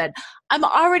perspective that I'm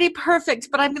already perfect,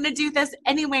 but I'm going to do this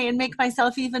anyway and make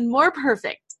myself even more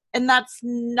perfect. And that's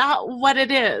not what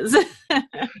it is.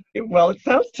 Well, it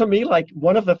sounds to me like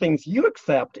one of the things you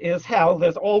accept is how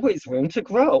there's always room to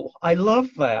grow. I love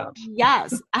that.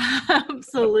 Yes,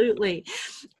 absolutely.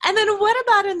 And then what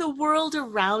about in the world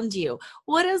around you?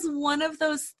 What is one of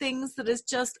those things that is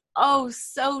just,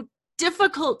 so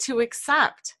difficult to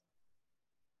accept?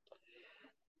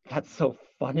 That's so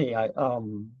funny. I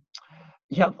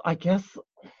guess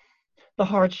the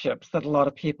hardships that a lot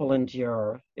of people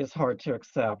endure is hard to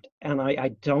accept. And I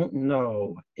don't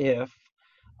know if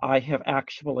I have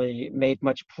actually made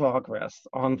much progress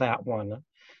on that one.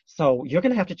 So you're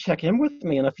going to have to check in with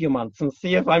me in a few months and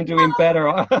see if I'm doing better.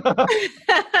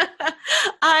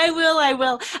 I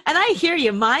will. And I hear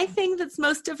you. My thing that's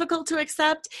most difficult to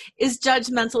accept is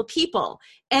judgmental people.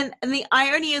 And the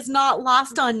irony is not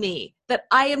lost on me that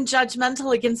I am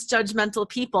judgmental against judgmental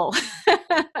people.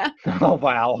 Oh,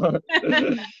 wow.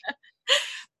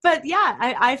 But yeah,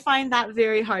 I find that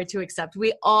very hard to accept.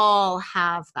 We all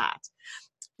have that.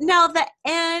 Now, the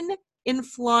N in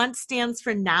flaunt stands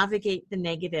for navigate the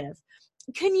negative.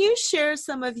 Can you share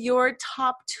some of your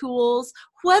top tools,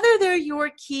 whether they're your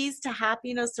keys to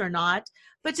happiness or not,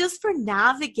 but just for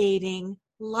navigating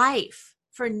life,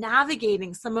 for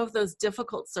navigating some of those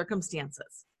difficult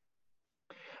circumstances?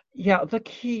 Yeah, the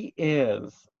key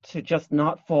is to just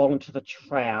not fall into the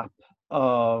trap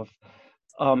of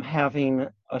having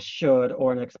a should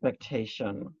or an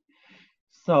expectation.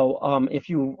 So if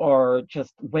you are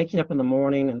just waking up in the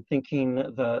morning and thinking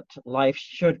that life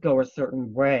should go a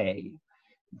certain way,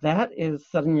 that is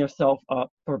setting yourself up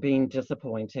for being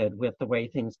disappointed with the way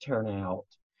things turn out.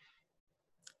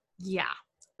 Yeah.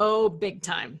 Oh, big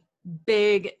time.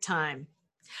 Big time.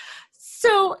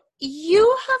 So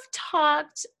you have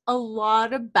talked a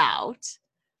lot about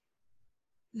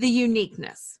the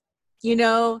uniqueness,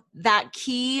 that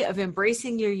key of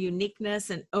embracing your uniqueness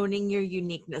and owning your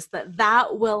uniqueness,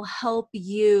 that will help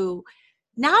you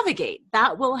navigate,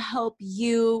 that will help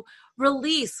you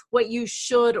release what you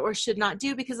should or should not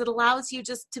do, because it allows you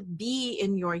just to be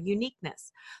in your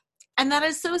uniqueness. And that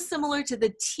is so similar to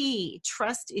the T,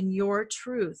 trust in your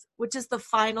truth, which is the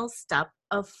final step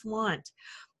of flaunt.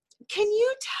 Can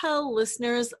you tell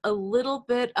listeners a little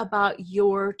bit about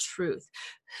your truth?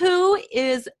 Who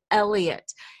is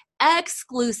Elliott,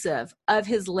 exclusive of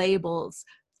his labels,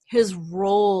 his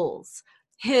roles,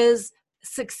 his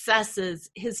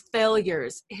successes, his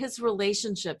failures, his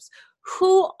relationships?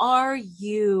 Who are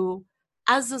you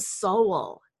as a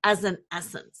soul, as an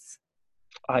essence?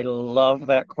 I love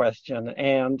that question.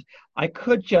 And I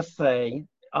could just say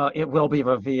it will be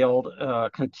revealed,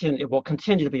 it will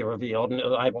continue to be revealed, and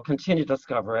I will continue to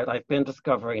discover it. I've been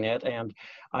discovering it, and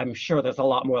I'm sure there's a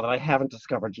lot more that I haven't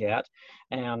discovered yet.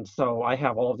 And so I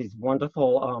have all of these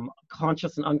wonderful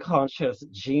conscious and unconscious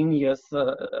genius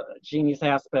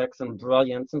aspects and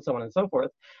brilliance and so on and so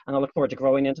forth. And I look forward to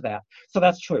growing into that. So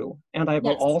that's true. And I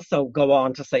will also go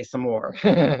on to say some more.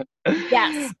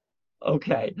 Yes.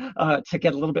 Okay, to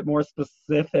get a little bit more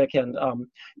specific, and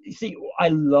you see, I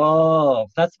love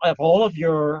that's of all of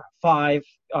your 5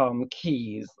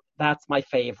 keys. That's my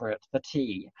favorite, the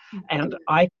T. And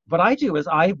what I do is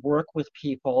I work with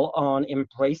people on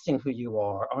embracing who you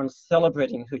are, on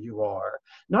celebrating who you are,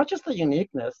 not just the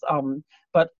uniqueness,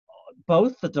 but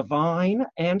both the divine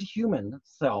and human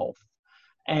self.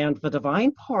 And the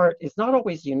divine part is not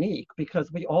always unique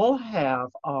because we all have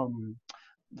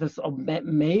this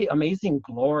amazing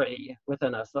glory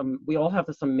within us. We all have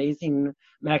this amazing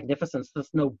magnificence, this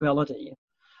nobility.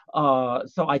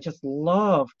 So I just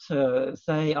love to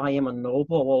say I am a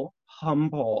noble,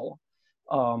 humble,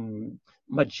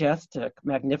 majestic,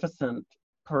 magnificent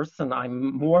person.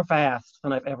 I'm more vast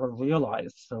than I've ever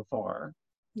realized so far.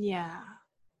 Yeah,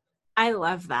 I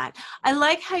love that. I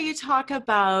like how you talk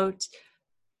about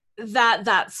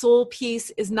that soul piece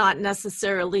is not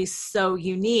necessarily so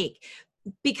unique,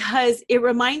 because it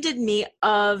reminded me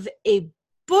of a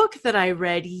book that I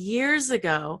read years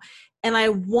ago. And I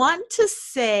want to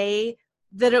say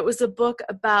that it was a book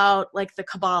about like the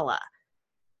Kabbalah,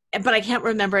 but I can't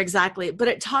remember exactly. But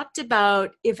it talked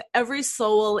about if every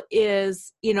soul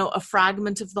is, a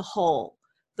fragment of the whole,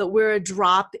 that we're a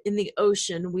drop in the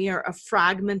ocean, we are a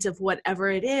fragment of whatever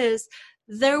it is,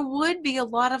 there would be a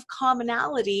lot of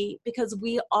commonality because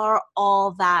we are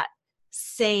all that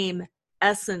same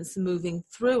essence moving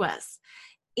through us.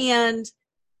 And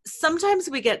sometimes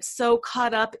we get so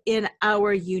caught up in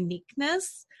our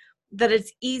uniqueness that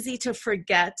it's easy to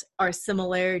forget our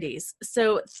similarities.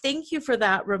 So thank you for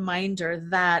that reminder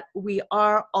that we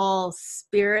are all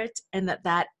spirit and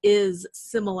that is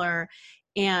similar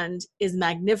and is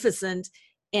magnificent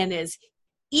and is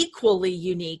equally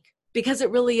unique because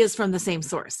it really is from the same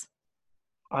source.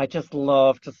 I just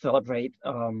love to celebrate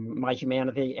my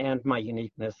humanity and my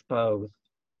uniqueness both.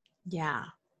 Yeah,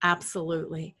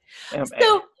 absolutely.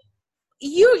 So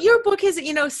your book is,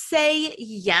 Say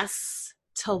Yes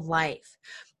to Life.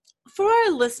 For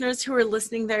our listeners who are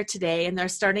listening there today and they're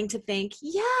starting to think,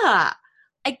 yeah,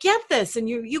 I get this. And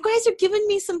you guys are giving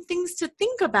me some things to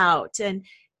think about. And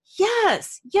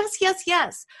yes.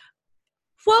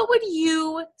 What would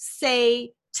you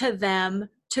say to them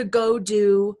to go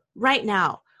do right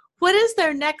now? What is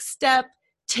their next step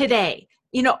today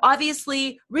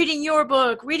obviously reading your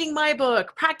book, reading my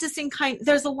book, practicing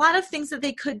there's a lot of things that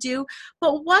they could do,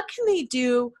 but what can they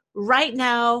do right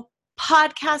now?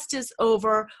 Podcast is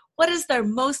over. What is their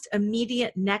most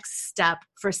immediate next step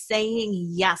for saying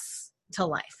yes to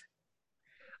life?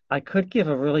 I could give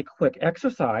a really quick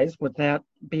exercise. Would that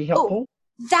be helpful?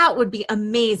 Oh, that would be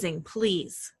amazing,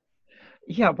 please.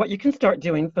 Yeah, what you can start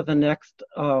doing for the next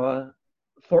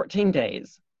 14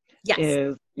 days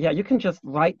is, you can just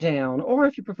write down, or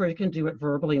if you prefer, you can do it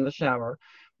verbally in the shower.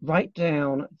 Write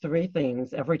down 3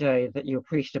 things every day that you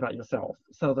appreciate about yourself.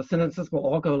 So the sentences will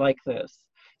all go like this.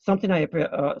 Something I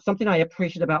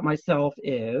appreciate about myself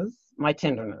is my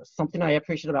tenderness. Something I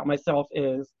appreciate about myself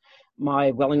is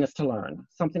my willingness to learn.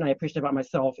 Something I appreciate about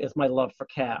myself is my love for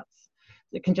cats.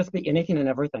 It can just be anything and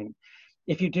everything.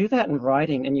 If you do that in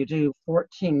writing and you do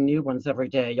 14 new ones every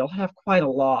day, you'll have quite a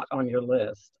lot on your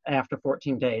list after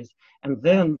 14 days. And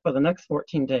then for the next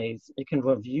 14 days, you can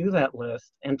review that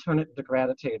list and turn it into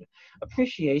gratitude.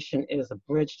 Appreciation is a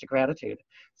bridge to gratitude.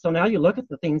 So now you look at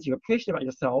the things you appreciate about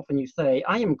yourself and you say,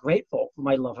 I am grateful for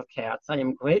my love of cats. I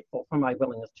am grateful for my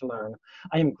willingness to learn.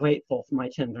 I am grateful for my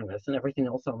tenderness, and everything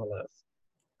else on the list.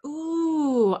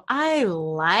 Ooh, I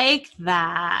like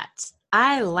that.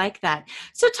 I like that.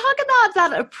 So talk about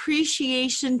that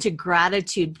appreciation to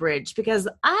gratitude bridge, because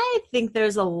I think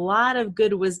there's a lot of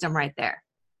good wisdom right there.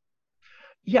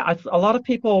 Yeah, a lot of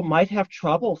people might have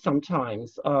trouble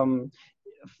sometimes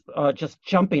just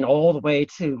jumping all the way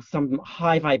to some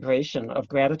high vibration of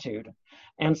gratitude.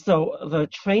 And so the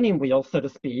training wheel, so to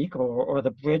speak, or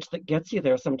the bridge that gets you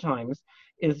there sometimes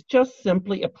is just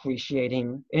simply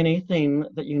appreciating anything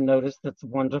that you notice that's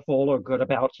wonderful or good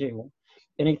about you.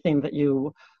 Anything that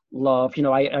you love.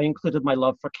 I included my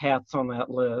love for cats on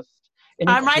that list.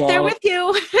 I'm right there with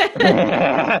you.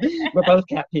 We're both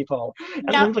cat people.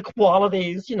 And Yep. then the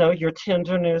qualities, your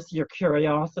tenderness, your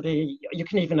curiosity. You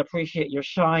can even appreciate your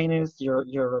shyness,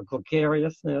 your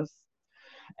gregariousness.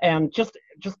 And just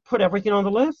put everything on the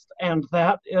list. And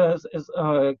that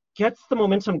gets the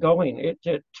momentum going.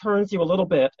 It turns you a little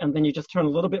bit, and then you just turn a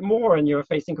little bit more, and you're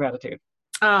facing gratitude.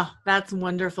 Oh, that's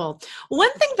wonderful.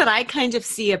 One thing that I kind of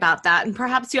see about that, and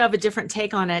perhaps you have a different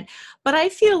take on it, but I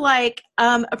feel like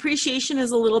appreciation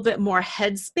is a little bit more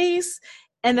head space,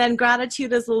 and then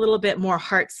gratitude is a little bit more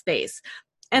heart space.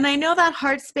 And I know that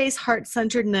heart space,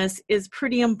 heart-centeredness is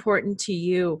pretty important to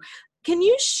you. Can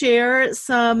you share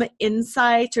some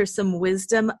insight or some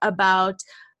wisdom about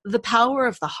the power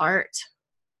of the heart?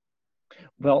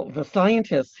 Well, the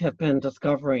scientists have been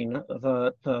discovering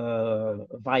the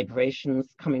vibrations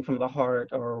coming from the heart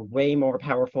are way more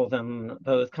powerful than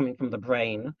those coming from the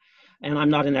brain. And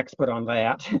I'm not an expert on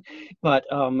that. But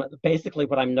basically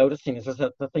what I'm noticing is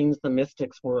that the things the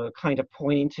mystics were kind of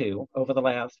pointing to over the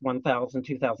last 1,000,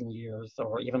 2,000 years,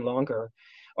 or even longer,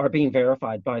 are being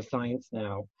verified by science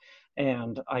now.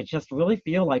 And I just really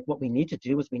feel like what we need to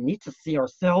do is we need to see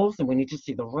ourselves, and we need to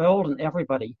see the world and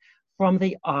everybody from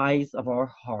the eyes of our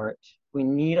heart. We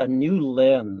need a new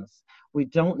lens. We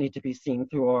don't need to be seen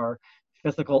through our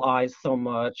physical eyes so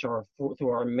much, or through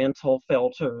our mental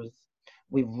filters.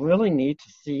 We really need to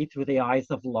see through the eyes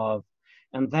of love.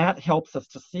 And that helps us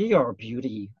to see our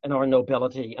beauty and our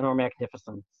nobility and our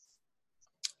magnificence.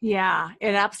 Yeah,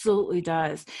 it absolutely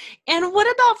does. And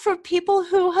what about for people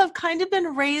who have kind of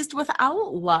been raised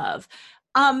without love?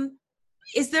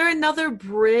 Is there another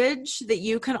bridge that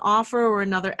you can offer, or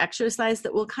another exercise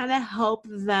that will kind of help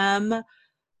them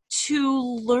to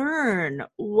learn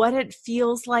what it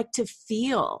feels like to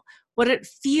feel, what it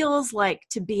feels like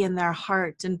to be in their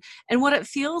heart, and what it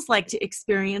feels like to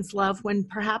experience love when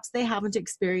perhaps they haven't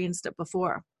experienced it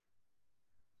before?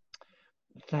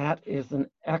 That is an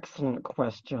excellent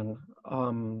question.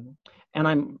 And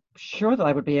I'm sure that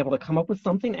I would be able to come up with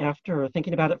something after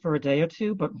thinking about it for a day or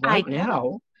two, but right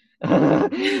now,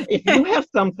 if you have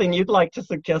something you'd like to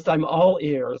suggest, I'm all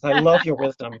ears. I love your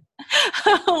wisdom.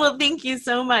 Well, thank you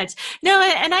so much. No,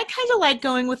 and I kind of like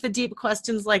going with the deep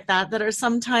questions like that are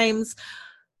sometimes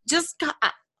just,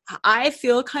 I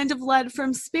feel kind of led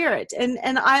from spirit.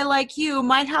 And I, like you,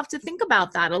 might have to think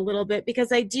about that a little bit,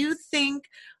 because I do think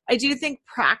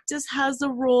practice has a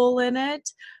role in it.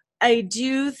 I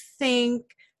do think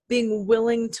being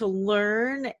willing to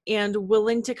learn and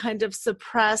willing to kind of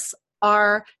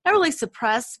not really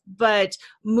suppress, but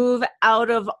move out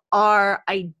of our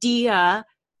idea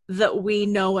that we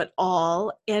know it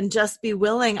all, and just be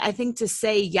willing, I think, to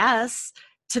say yes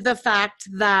to the fact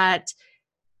that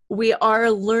we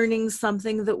are learning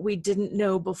something that we didn't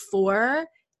know before,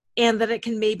 and that it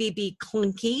can maybe be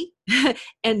clunky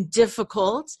and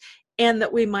difficult, and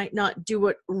that we might not do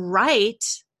it right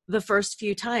the first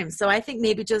few times. So I think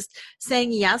maybe just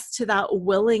saying yes to that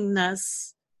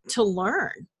willingness to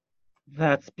learn.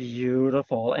 That's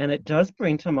beautiful. And it does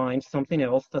bring to mind something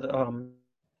else that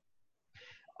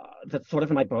that's sort of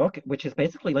in my book, which is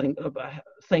basically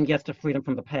saying yes to freedom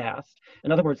from the past.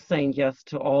 In other words, saying yes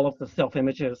to all of the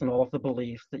self-images and all of the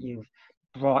beliefs that you've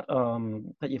brought,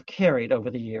 that you've carried over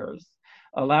the years.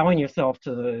 Allowing yourself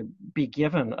to be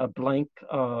given a blank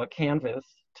canvas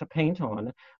to paint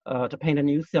on, to paint a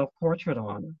new self-portrait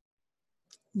on.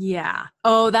 Yeah.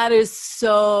 Oh, that is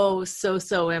so, so,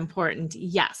 so important.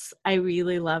 Yes, I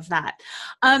really love that.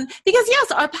 Because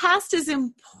yes, our past is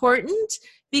important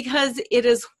because it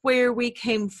is where we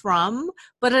came from,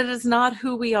 but it is not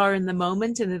who we are in the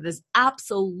moment, and it is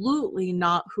absolutely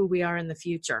not who we are in the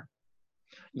future.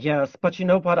 Yes, but you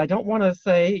know what? I don't want to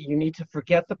say you need to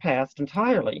forget the past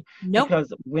entirely. Nope.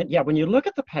 Because when you look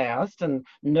at the past and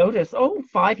notice,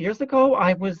 5 years ago,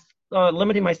 I was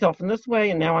limiting myself in this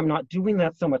way, and now I'm not doing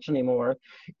that so much anymore.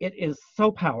 It is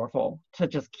so powerful to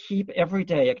just keep every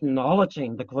day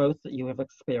acknowledging the growth that you have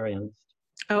experienced.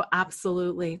 Oh,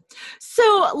 absolutely.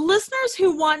 So listeners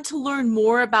who want to learn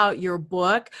more about your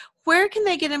book, where can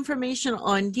they get information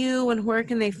on you, and where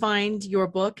can they find your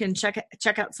book and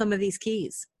check out some of these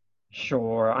keys?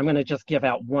 Sure. I'm going to just give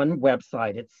out one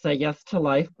website. It's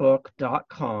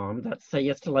sayyestolifebook.com. That's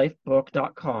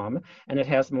sayyestolifebook.com. And it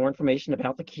has more information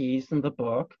about the keys in the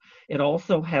book. It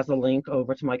also has a link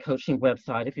over to my coaching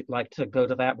website if you'd like to go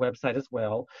to that website as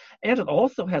well. And it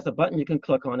also has a button you can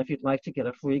click on if you'd like to get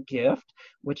a free gift,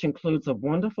 which includes a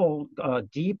wonderful,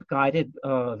 deep guided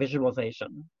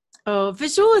visualization. Oh,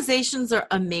 visualizations are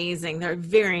amazing. They're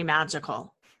very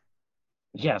magical.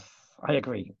 Yes, I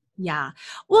agree. Yeah.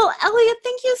 Well, Elliot,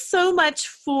 thank you so much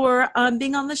for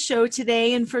being on the show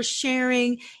today and for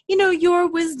sharing, your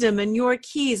wisdom and your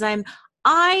keys. I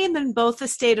am in both a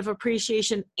state of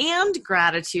appreciation and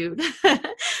gratitude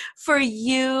for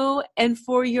you and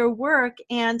for your work.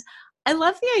 And I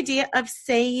love the idea of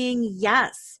saying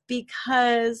yes,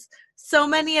 because so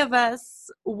many of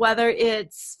us, whether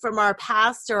it's from our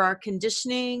past or our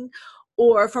conditioning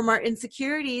or from our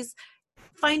insecurities,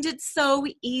 find it so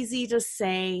easy to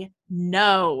say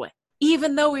no,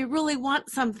 even though we really want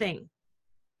something.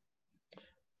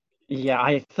 Yeah,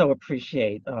 I so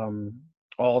appreciate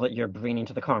all that you're bringing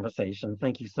to the conversation.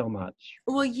 Thank you so much.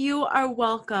 Well, you are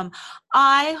welcome.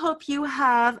 I hope you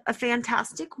have a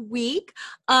fantastic week.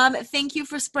 Thank you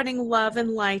for spreading love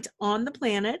and light on the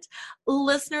planet.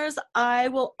 Listeners, I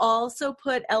will also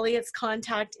put Elliot's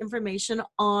contact information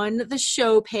on the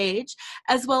show page,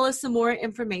 as well as some more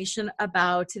information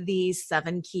about these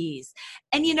 7 keys.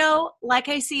 And like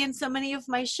I see in so many of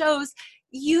my shows,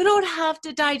 you don't have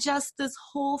to digest this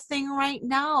whole thing right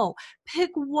now. Pick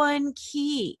one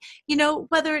key,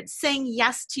 whether it's saying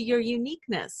yes to your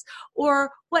uniqueness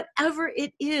or whatever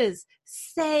it is,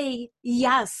 say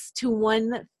yes to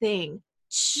one thing.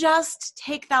 Just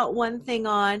take that one thing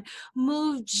on,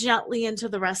 move gently into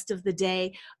the rest of the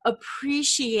day,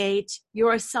 appreciate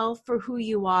yourself for who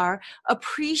you are,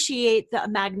 appreciate the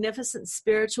magnificent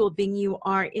spiritual being you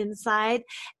are inside,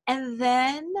 and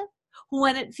then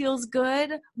when it feels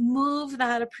good, move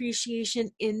that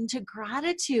appreciation into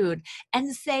gratitude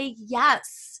and say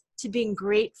yes to being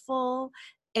grateful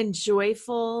and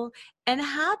joyful and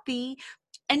happy,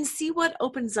 and see what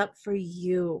opens up for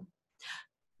you.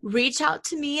 Reach out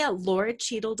to me at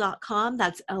lauracheadle.com.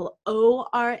 That's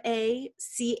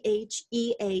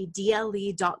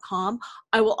LoraCheadle.com.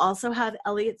 I will also have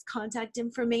Elliot's contact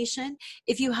information.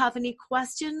 If you have any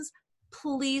questions,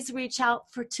 please reach out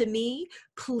to me.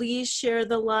 Please share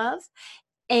the love,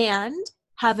 and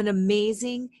have an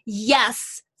amazing,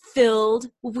 yes-filled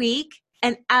week.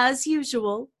 And as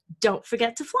usual, don't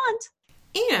forget to flaunt.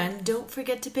 And don't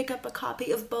forget to pick up a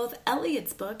copy of both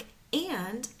Elliot's book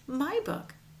and my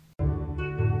book.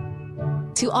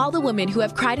 To all the women who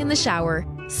have cried in the shower,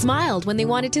 smiled when they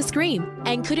wanted to scream,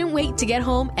 and couldn't wait to get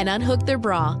home and unhook their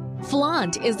bra,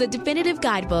 Flaunt is the definitive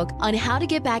guidebook on how to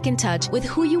get back in touch with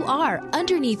who you are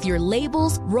underneath your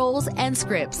labels, roles, and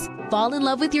scripts. Fall in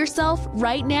love with yourself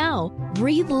right now.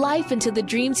 Breathe life into the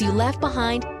dreams you left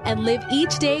behind and live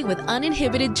each day with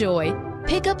uninhibited joy.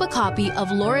 Pick up a copy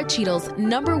of Laura Cheadle's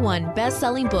 #1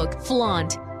 best-selling book,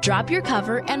 Flaunt. Drop your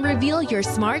cover and reveal your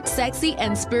smart, sexy,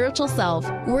 and spiritual self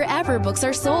wherever books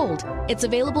are sold. It's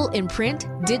available in print,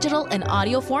 digital, and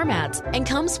audio formats, and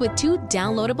comes with 2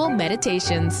 downloadable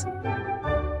meditations.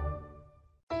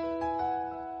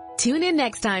 Tune in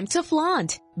next time to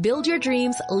Flaunt. Build your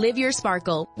dreams, live your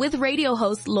sparkle with radio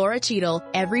host Laura Cheadle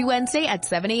every Wednesday at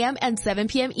 7 a.m. and 7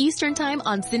 p.m. Eastern Time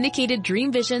on syndicated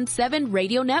Dream Vision 7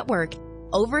 Radio Network.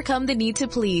 overcome the need to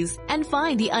please, and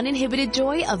find the uninhibited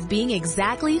joy of being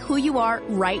exactly who you are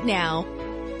right now.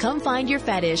 Come find your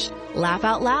fetish, laugh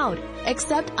out loud,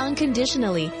 accept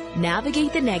unconditionally,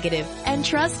 navigate the negative, and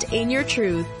trust in your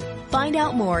truth. Find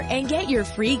out more and get your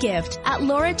free gift at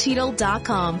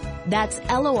lauracheadle.com. That's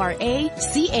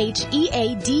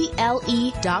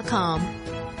LORACHEADLE.com.